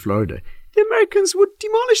into Florida, the Americans would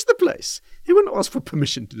demolish the place. They wouldn't ask for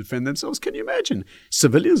permission to defend themselves. Can you imagine?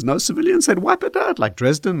 No civilians, they'd wipe it out, like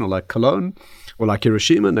Dresden or like Cologne or like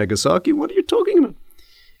Hiroshima, Nagasaki. What are you talking about?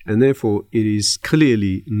 And therefore, it is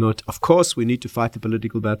clearly not, of course, we need to fight the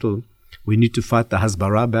political battle. We need to fight the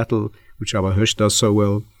Hasbara battle, which Rabbi Hirsch does so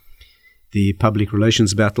well, the public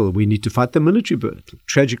relations battle. We need to fight the military battle,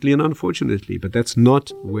 tragically and unfortunately, but that's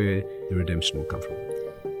not where the redemption will come from.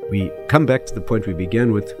 We come back to the point we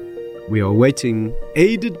began with. We are waiting,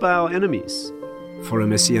 aided by our enemies, for a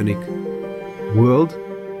messianic world,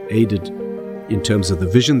 aided in terms of the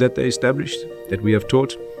vision that they established, that we have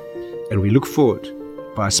taught, and we look forward,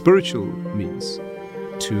 by spiritual means,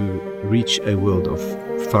 to reach a world of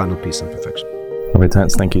final peace and perfection. Rabbi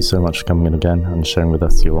Tatz, thank you so much for coming in again and sharing with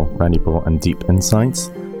us your valuable and deep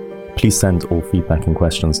insights. Please send all feedback and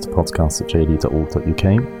questions to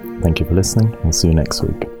podcast@jd.org.uk. Thank you for listening, and see you next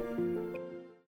week.